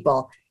of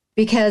people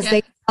because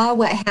they saw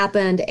what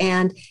happened.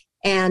 And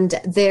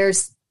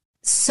there's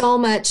so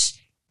much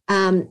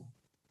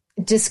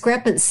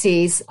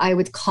discrepancies, I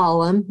would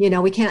call them.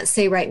 We can't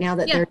say right now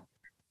that they're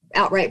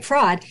outright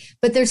fraud,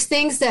 but there's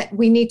things that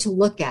we need to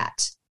look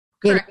at.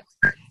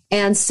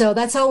 And so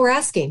that's all we're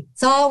asking.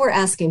 It's all we're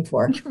asking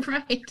for.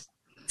 Right.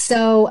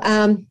 So,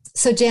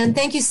 so Jan,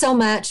 thank you so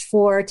much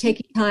for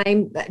taking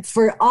time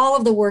for all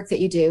of the work that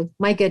you do.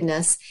 My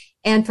goodness.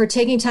 And for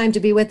taking time to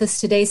be with us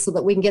today so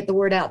that we can get the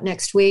word out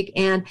next week.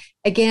 And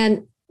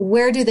again,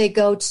 where do they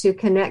go to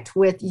connect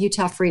with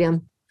Utah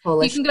Freedom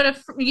Coalition? You can go to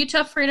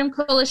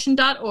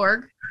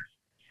utahfreedomcoalition.org.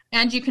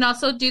 And you can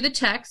also do the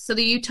text. So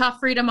the Utah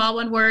Freedom, all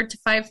one word, to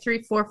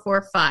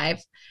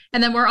 53445.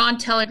 And then we're on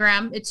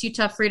Telegram. It's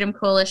Utah Freedom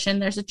Coalition.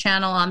 There's a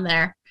channel on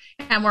there.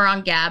 And we're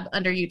on Gab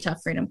under Utah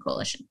Freedom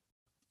Coalition.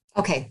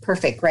 Okay,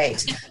 perfect.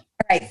 Great.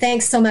 All right.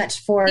 Thanks so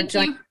much for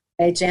joining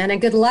today, Jan. And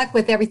good luck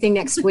with everything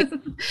next week.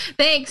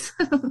 Thanks.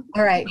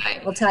 All right.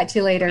 Bye. We'll talk to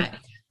you later.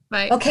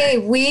 Bye. Bye. Okay.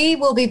 We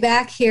will be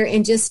back here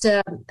in just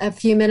a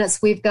few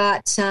minutes. We've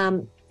got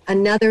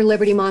another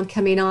Liberty Mom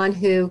coming on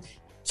who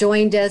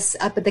joined us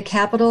up at the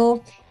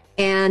Capitol,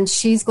 and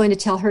she's going to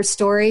tell her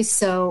story.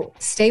 So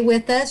stay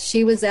with us.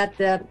 She was at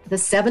the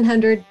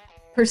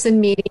 700-person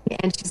meeting,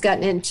 and she's got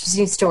an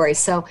interesting story.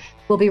 So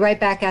we'll be right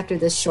back after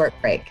this short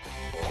break.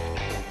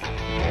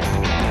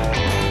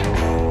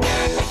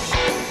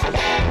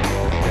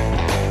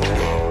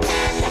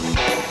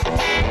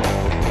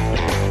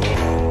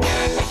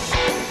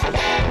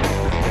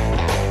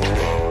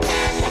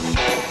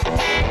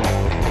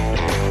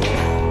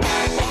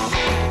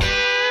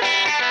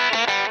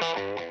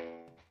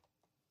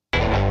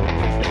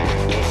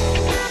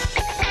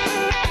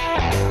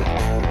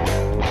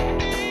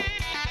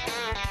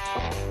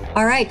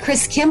 All right,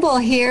 Chris Kimball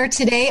here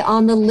today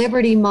on the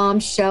Liberty Mom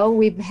Show.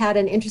 We've had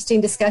an interesting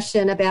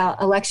discussion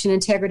about election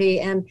integrity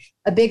and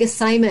a big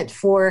assignment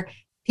for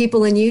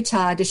people in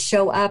Utah to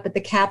show up at the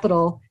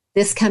Capitol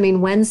this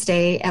coming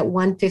Wednesday at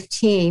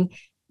 1:15.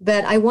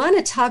 But I want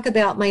to talk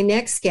about my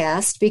next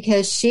guest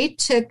because she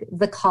took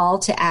the call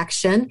to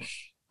action.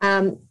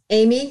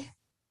 Amy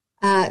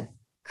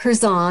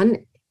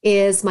Curzon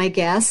is my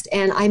guest,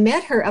 and I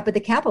met her up at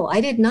the Capitol.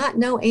 I did not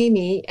know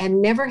Amy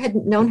and never had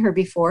known her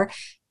before.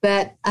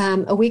 But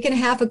a week and a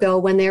half ago,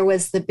 when there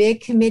was the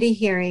big committee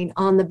hearing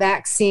on the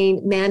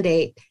vaccine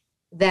mandate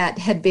that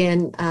had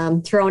been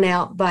thrown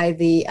out by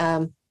the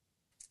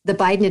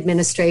Biden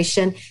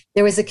administration,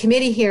 there was a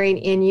committee hearing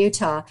in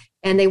Utah,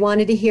 and they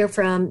wanted to hear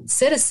from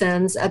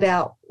citizens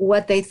about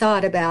what they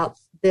thought about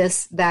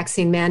this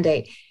vaccine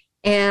mandate.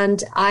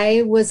 And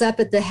I was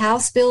up at the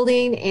House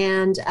building,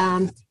 and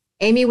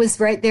Amy was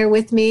right there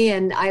with me,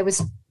 and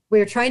we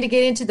were trying to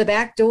get into the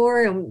back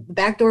door, and the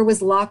back door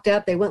was locked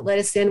up. They wouldn't let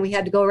us in. We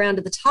had to go around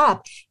to the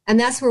top. And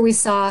that's where we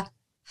saw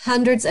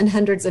hundreds and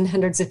hundreds and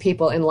hundreds of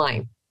people in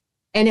line.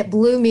 And it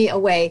blew me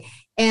away.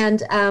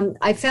 And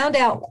I found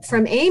out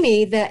from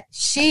Amy that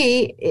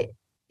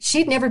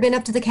she'd never been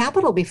up to the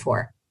Capitol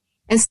before.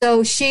 And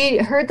so she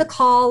heard the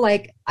call,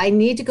 like, I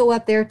need to go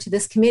up there to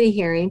this committee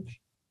hearing,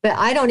 but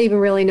I don't even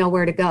really know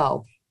where to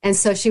go. And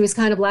so she was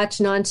kind of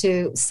latching on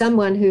to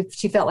someone who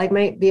she felt like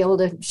might be able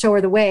to show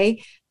her the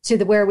way to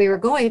where we were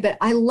going. But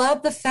I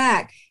love the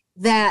fact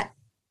that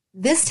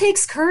this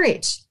takes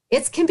courage.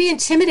 It can be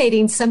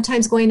intimidating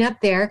sometimes going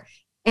up there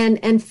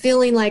and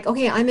feeling like,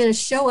 okay, I'm going to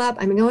show up.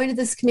 I'm going to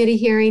this committee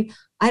hearing.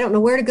 I don't know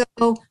where to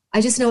go.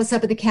 I just know it's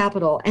up at the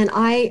Capitol. And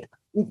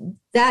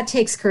that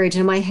takes courage.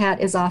 And my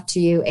hat is off to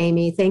you,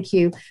 Amy. Thank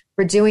you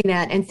for doing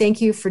that. And thank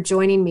you for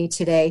joining me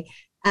today.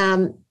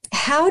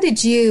 How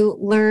did you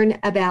learn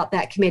about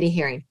that committee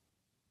hearing?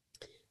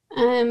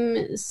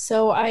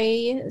 So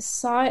I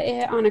saw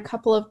it on a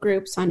couple of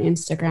groups on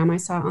Instagram. I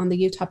saw it on the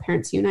Utah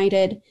Parents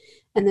United,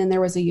 and then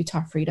there was a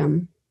Utah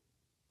Freedom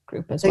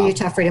group as well. The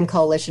Utah Freedom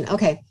Coalition.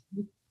 Okay.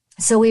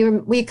 So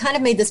we kind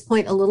of made this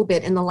point a little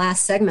bit in the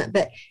last segment,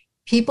 but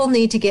people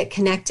need to get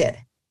connected,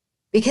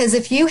 because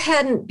if you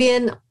hadn't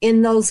been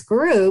in those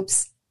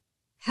groups,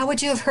 how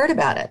would you have heard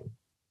about it?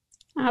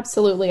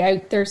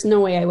 Absolutely. There's no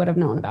way I would have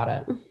known about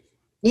it.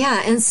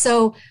 Yeah, and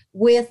so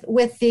with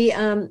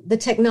the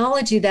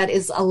technology that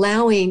is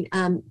allowing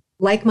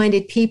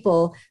like-minded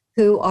people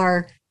who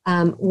are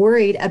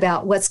worried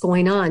about what's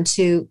going on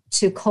to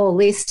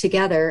coalesce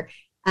together,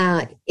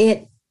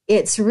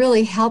 it's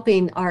really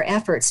helping our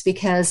efforts,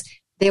 because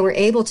they were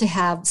able to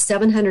have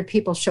 700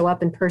 people show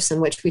up in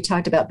person, which we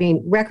talked about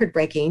being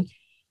record-breaking,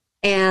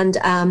 and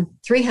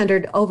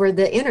 300 over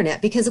the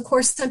internet, because of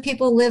course some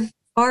people live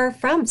far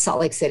from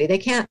Salt Lake City. They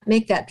can't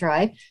make that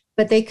drive,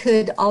 but they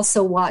could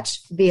also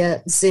watch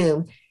via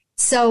Zoom.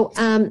 So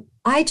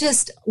I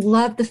just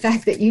love the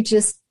fact that you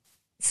just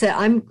said,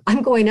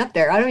 I'm going up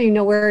there. I don't even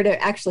know where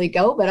to actually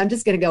go, but I'm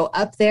just going to go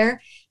up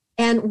there.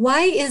 And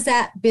why is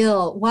that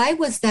bill, why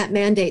was that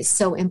mandate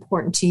so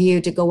important to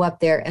you to go up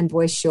there and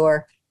voice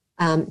your,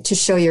 to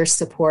show your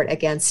support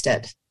against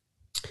it?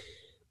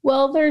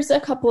 Well, there's a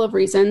couple of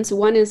reasons.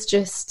 One is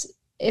just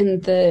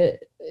in the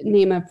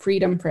name of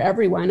freedom for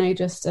everyone. I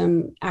just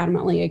am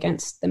adamantly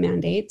against the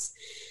mandates.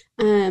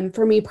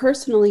 For me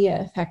personally,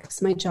 it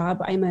affects my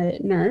job. I'm a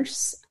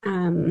nurse.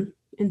 And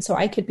so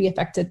I could be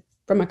affected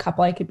from a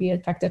couple. I could be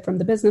affected from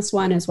the business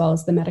one as well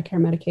as the Medicare,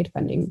 Medicaid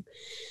funding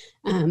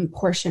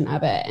portion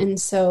of it. And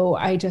so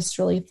I just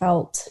really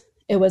felt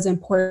it was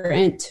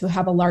important to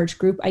have a large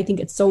group. I think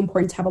it's so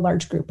important to have a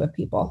large group of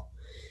people.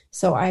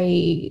 So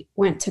I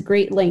went to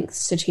great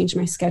lengths to change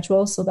my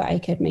schedule so that I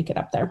could make it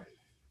up there.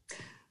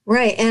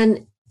 Right.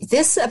 And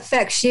this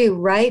affects you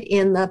right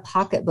in the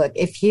pocketbook.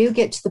 If you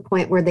get to the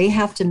point where they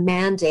have to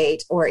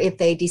mandate, or if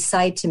they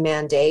decide to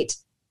mandate,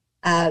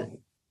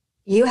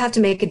 you have to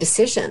make a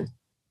decision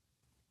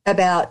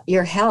about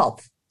your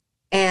health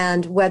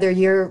and whether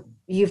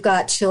you've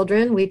got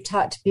children. We've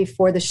talked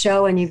before the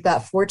show, and you've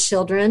got 4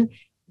 children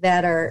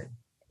that are,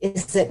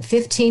 is it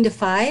 15 to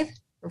 5?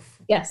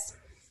 Yes.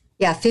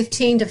 Yeah,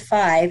 15 to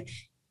 5.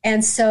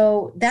 And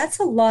so that's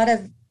a lot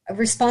of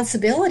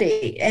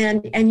responsibility.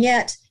 And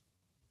yet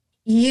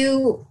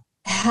you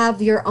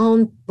have your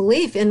own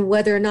belief in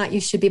whether or not you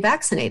should be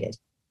vaccinated.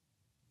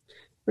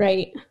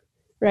 Right.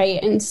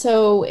 Right. And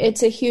so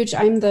it's a huge,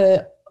 I'm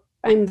the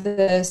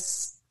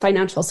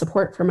financial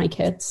support for my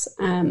kids.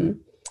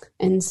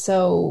 And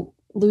so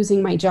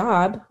losing my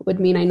job would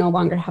mean I no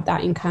longer have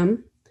that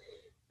income.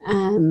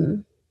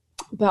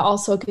 But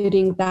also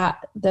getting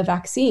the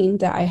vaccine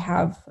that I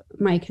have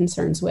my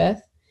concerns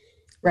with.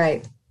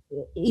 Right.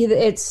 Either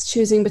it's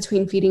choosing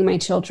between feeding my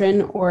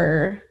children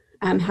or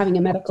having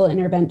a medical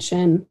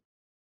intervention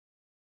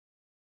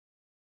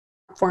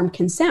form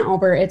consent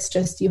over. It's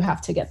just, you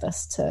have to get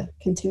this to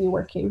continue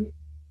working.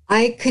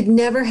 I could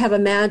never have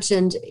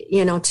imagined,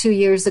 2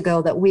 years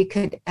ago that we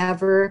could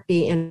ever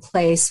be in a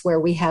place where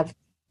we have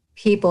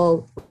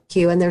people like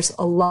you, and there's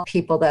a lot of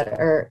people that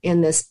are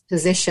in this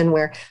position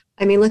where,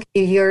 look,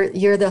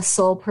 you're the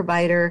sole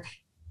provider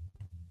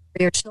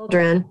for your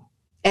children,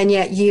 and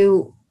yet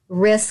you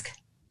risk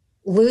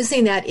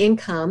losing that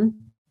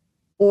income,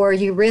 or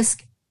you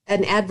risk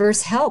an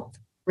adverse health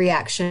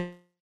reaction,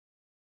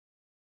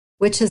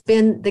 which has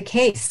been the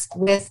case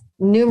with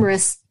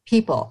numerous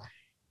people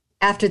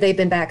after they've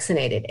been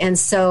vaccinated. And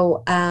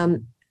so,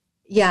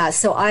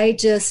 so I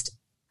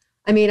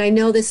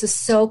know this is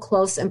so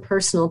close and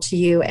personal to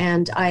you,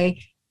 and I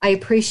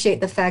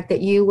appreciate the fact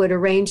that you would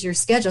arrange your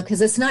schedule,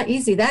 because it's not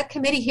easy. That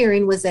committee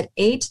hearing was at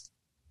 8.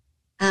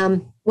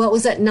 It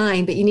was at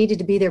 9, but you needed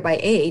to be there by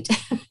 8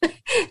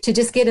 to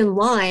just get in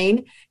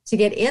line to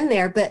get in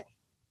there. But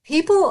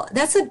people,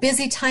 that's a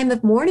busy time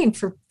of morning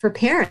for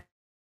parents.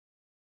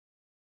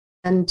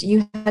 And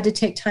you had to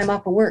take time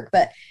off of work.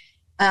 But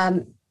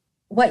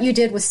what you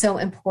did was so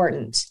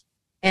important.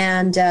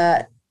 And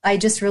I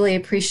just really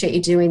appreciate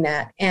you doing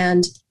that.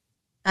 And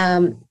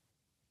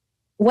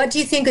what do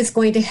you think is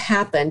going to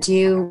happen?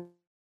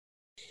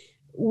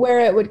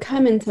 Where it would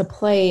come into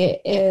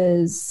play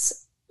is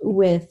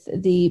with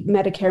the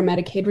Medicare,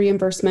 Medicaid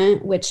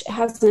reimbursement, which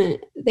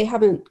they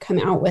haven't come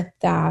out with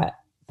that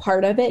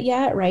part of it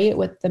yet, right?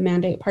 With the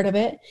mandate part of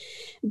it.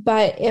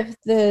 But if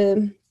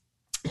the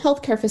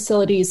healthcare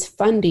facilities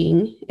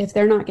funding, if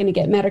they're not going to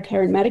get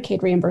Medicare and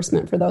Medicaid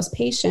reimbursement for those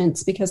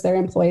patients because their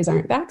employees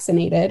aren't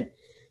vaccinated,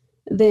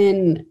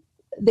 then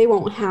they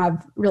won't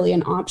have really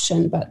an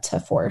option but to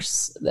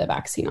force the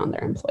vaccine on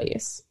their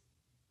employees.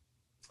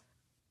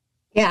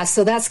 Yeah,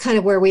 so that's kind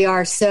of where we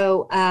are.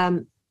 So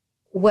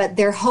what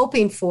they're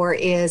hoping for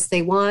is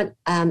we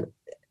the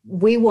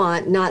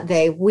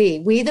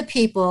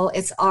people,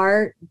 it's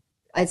our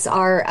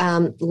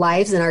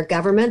lives and our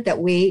government that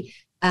we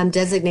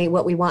designate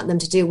what we want them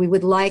to do. We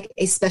would like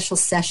a special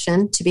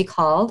session to be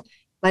called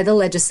by the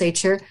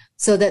legislature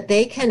so that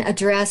they can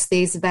address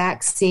these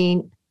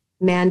vaccine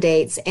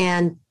mandates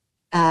and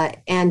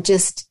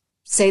just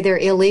say they're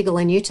illegal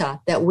in Utah,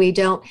 that we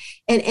don't.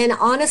 And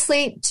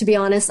honestly, to be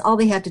honest, all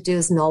they have to do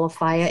is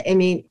nullify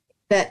it.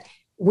 But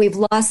we've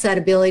lost that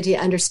ability to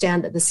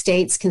understand that the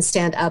states can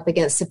stand up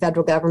against the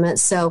federal government.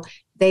 So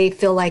they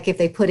feel like if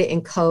they put it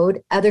in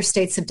code, other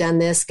states have done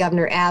this,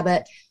 Governor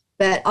Abbott,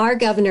 but our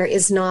governor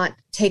is not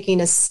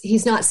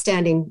he's not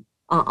standing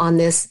on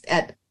this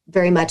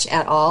very much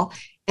at all.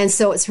 And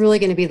so it's really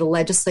going to be the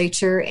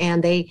legislature.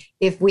 And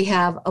if we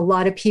have a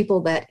lot of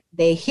people that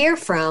they hear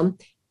from,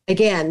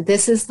 again,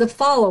 this is the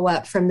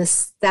follow-up from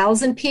the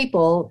 1,000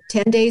 people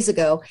 10 days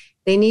ago.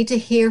 They need to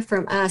hear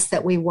from us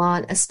that we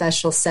want a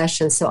special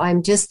session. So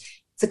it's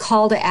a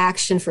call to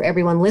action for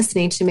everyone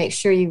listening to make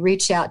sure you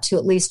reach out to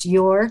at least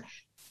your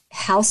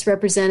House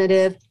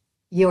representative,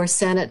 your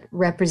Senate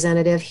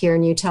representative here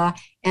in Utah,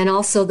 and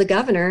also the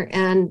governor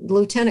and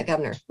lieutenant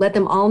governor. Let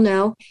them all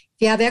know.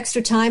 If you have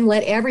extra time,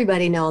 let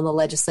everybody know in the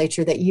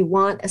legislature that you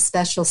want a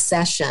special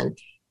session.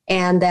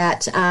 and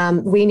that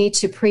we need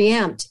to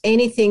preempt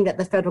anything that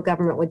the federal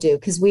government would do,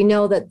 because we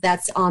know that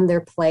that's on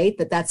their plate,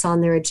 that that's on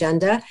their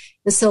agenda.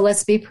 And so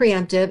let's be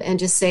preemptive and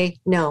just say,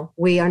 no,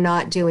 we are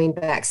not doing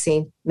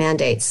vaccine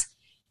mandates.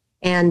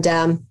 And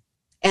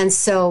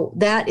so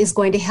that is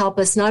going to help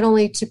us not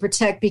only to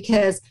protect,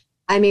 because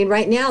I mean,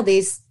 right now,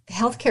 these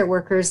healthcare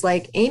workers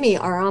like Amy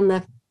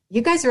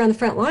you guys are on the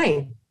front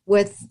line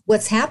with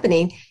what's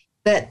happening,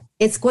 but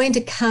it's going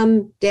to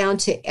come down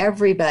to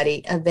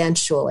everybody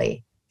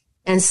eventually.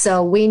 And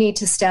so we need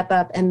to step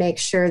up and make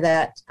sure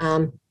that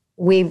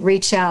we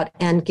reach out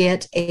and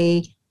get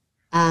a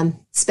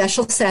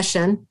special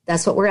session.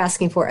 That's what we're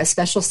asking for, a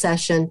special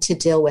session to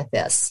deal with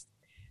this.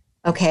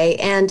 Okay.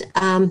 And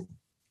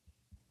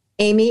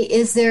Amy,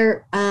 is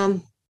there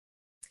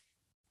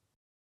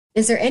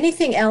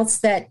anything else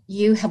that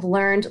you have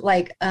learned,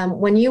 like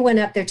when you went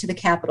up there to the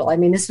Capitol? I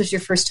mean, this was your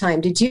first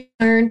time. Did you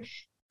learn,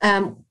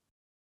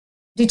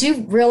 did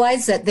you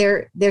realize that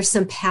there's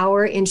some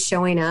power in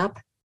showing up?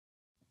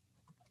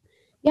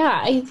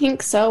 Yeah, I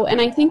think so. And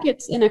I think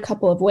it's in a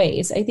couple of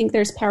ways. I think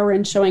there's power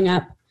in showing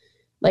up,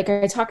 like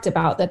I talked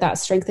about, that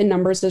strength in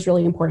numbers is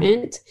really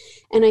important.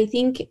 And I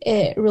think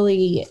it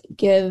really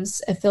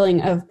gives a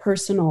feeling of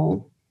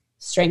personal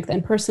strength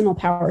and personal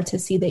power to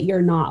see that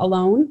you're not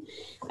alone.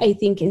 I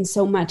think in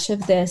so much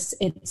of this,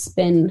 it's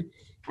been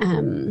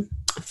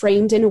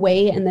framed in a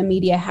way, and the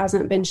media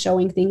hasn't been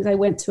showing things. I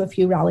went to a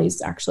few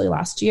rallies actually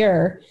last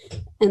year,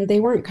 and they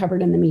weren't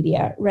covered in the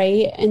media,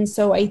 right? And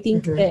so I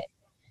think that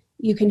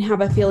you can have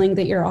a feeling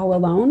that you're all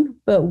alone,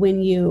 but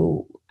when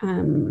you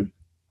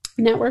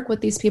network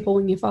with these people,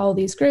 when you follow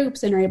these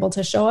groups and are able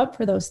to show up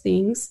for those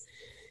things,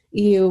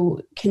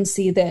 you can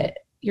see that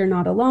you're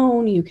not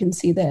alone. You can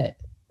see that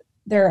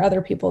there are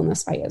other people in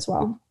this fight as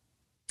well.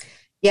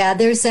 Yeah,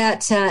 there's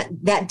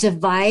that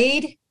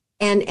divide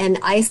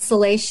and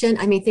isolation.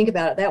 I mean, think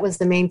about it. That was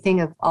the main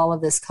thing of all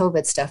of this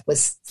COVID stuff,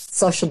 was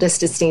social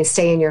distancing,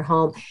 stay in your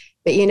home.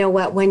 But you know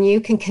what? When you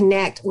can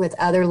connect with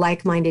other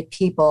like-minded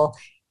people,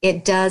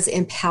 it does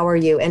empower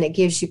you, and it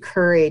gives you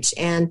courage.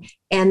 And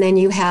then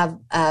you have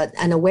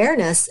an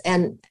awareness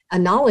and a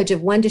knowledge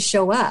of when to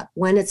show up,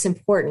 when it's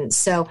important.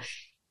 So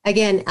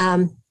again,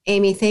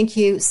 Amy, thank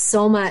you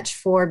so much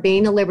for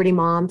being a Liberty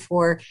Mom,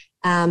 for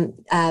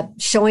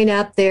showing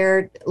up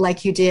there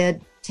like you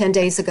did 10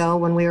 days ago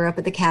when we were up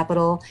at the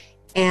Capitol,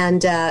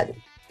 and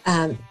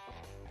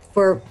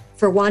for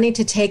wanting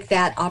to take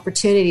that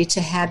opportunity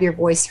to have your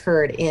voice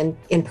heard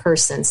in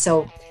person.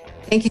 So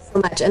thank you so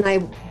much. And I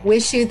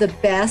wish you the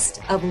best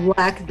of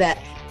luck, that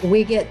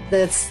we get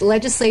the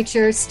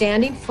legislature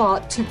standing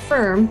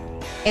firm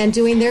and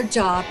doing their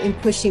job in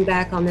pushing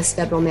back on this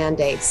federal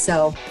mandate.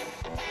 So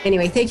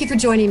anyway, thank you for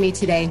joining me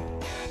today.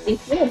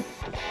 Thank you.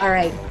 All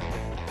right.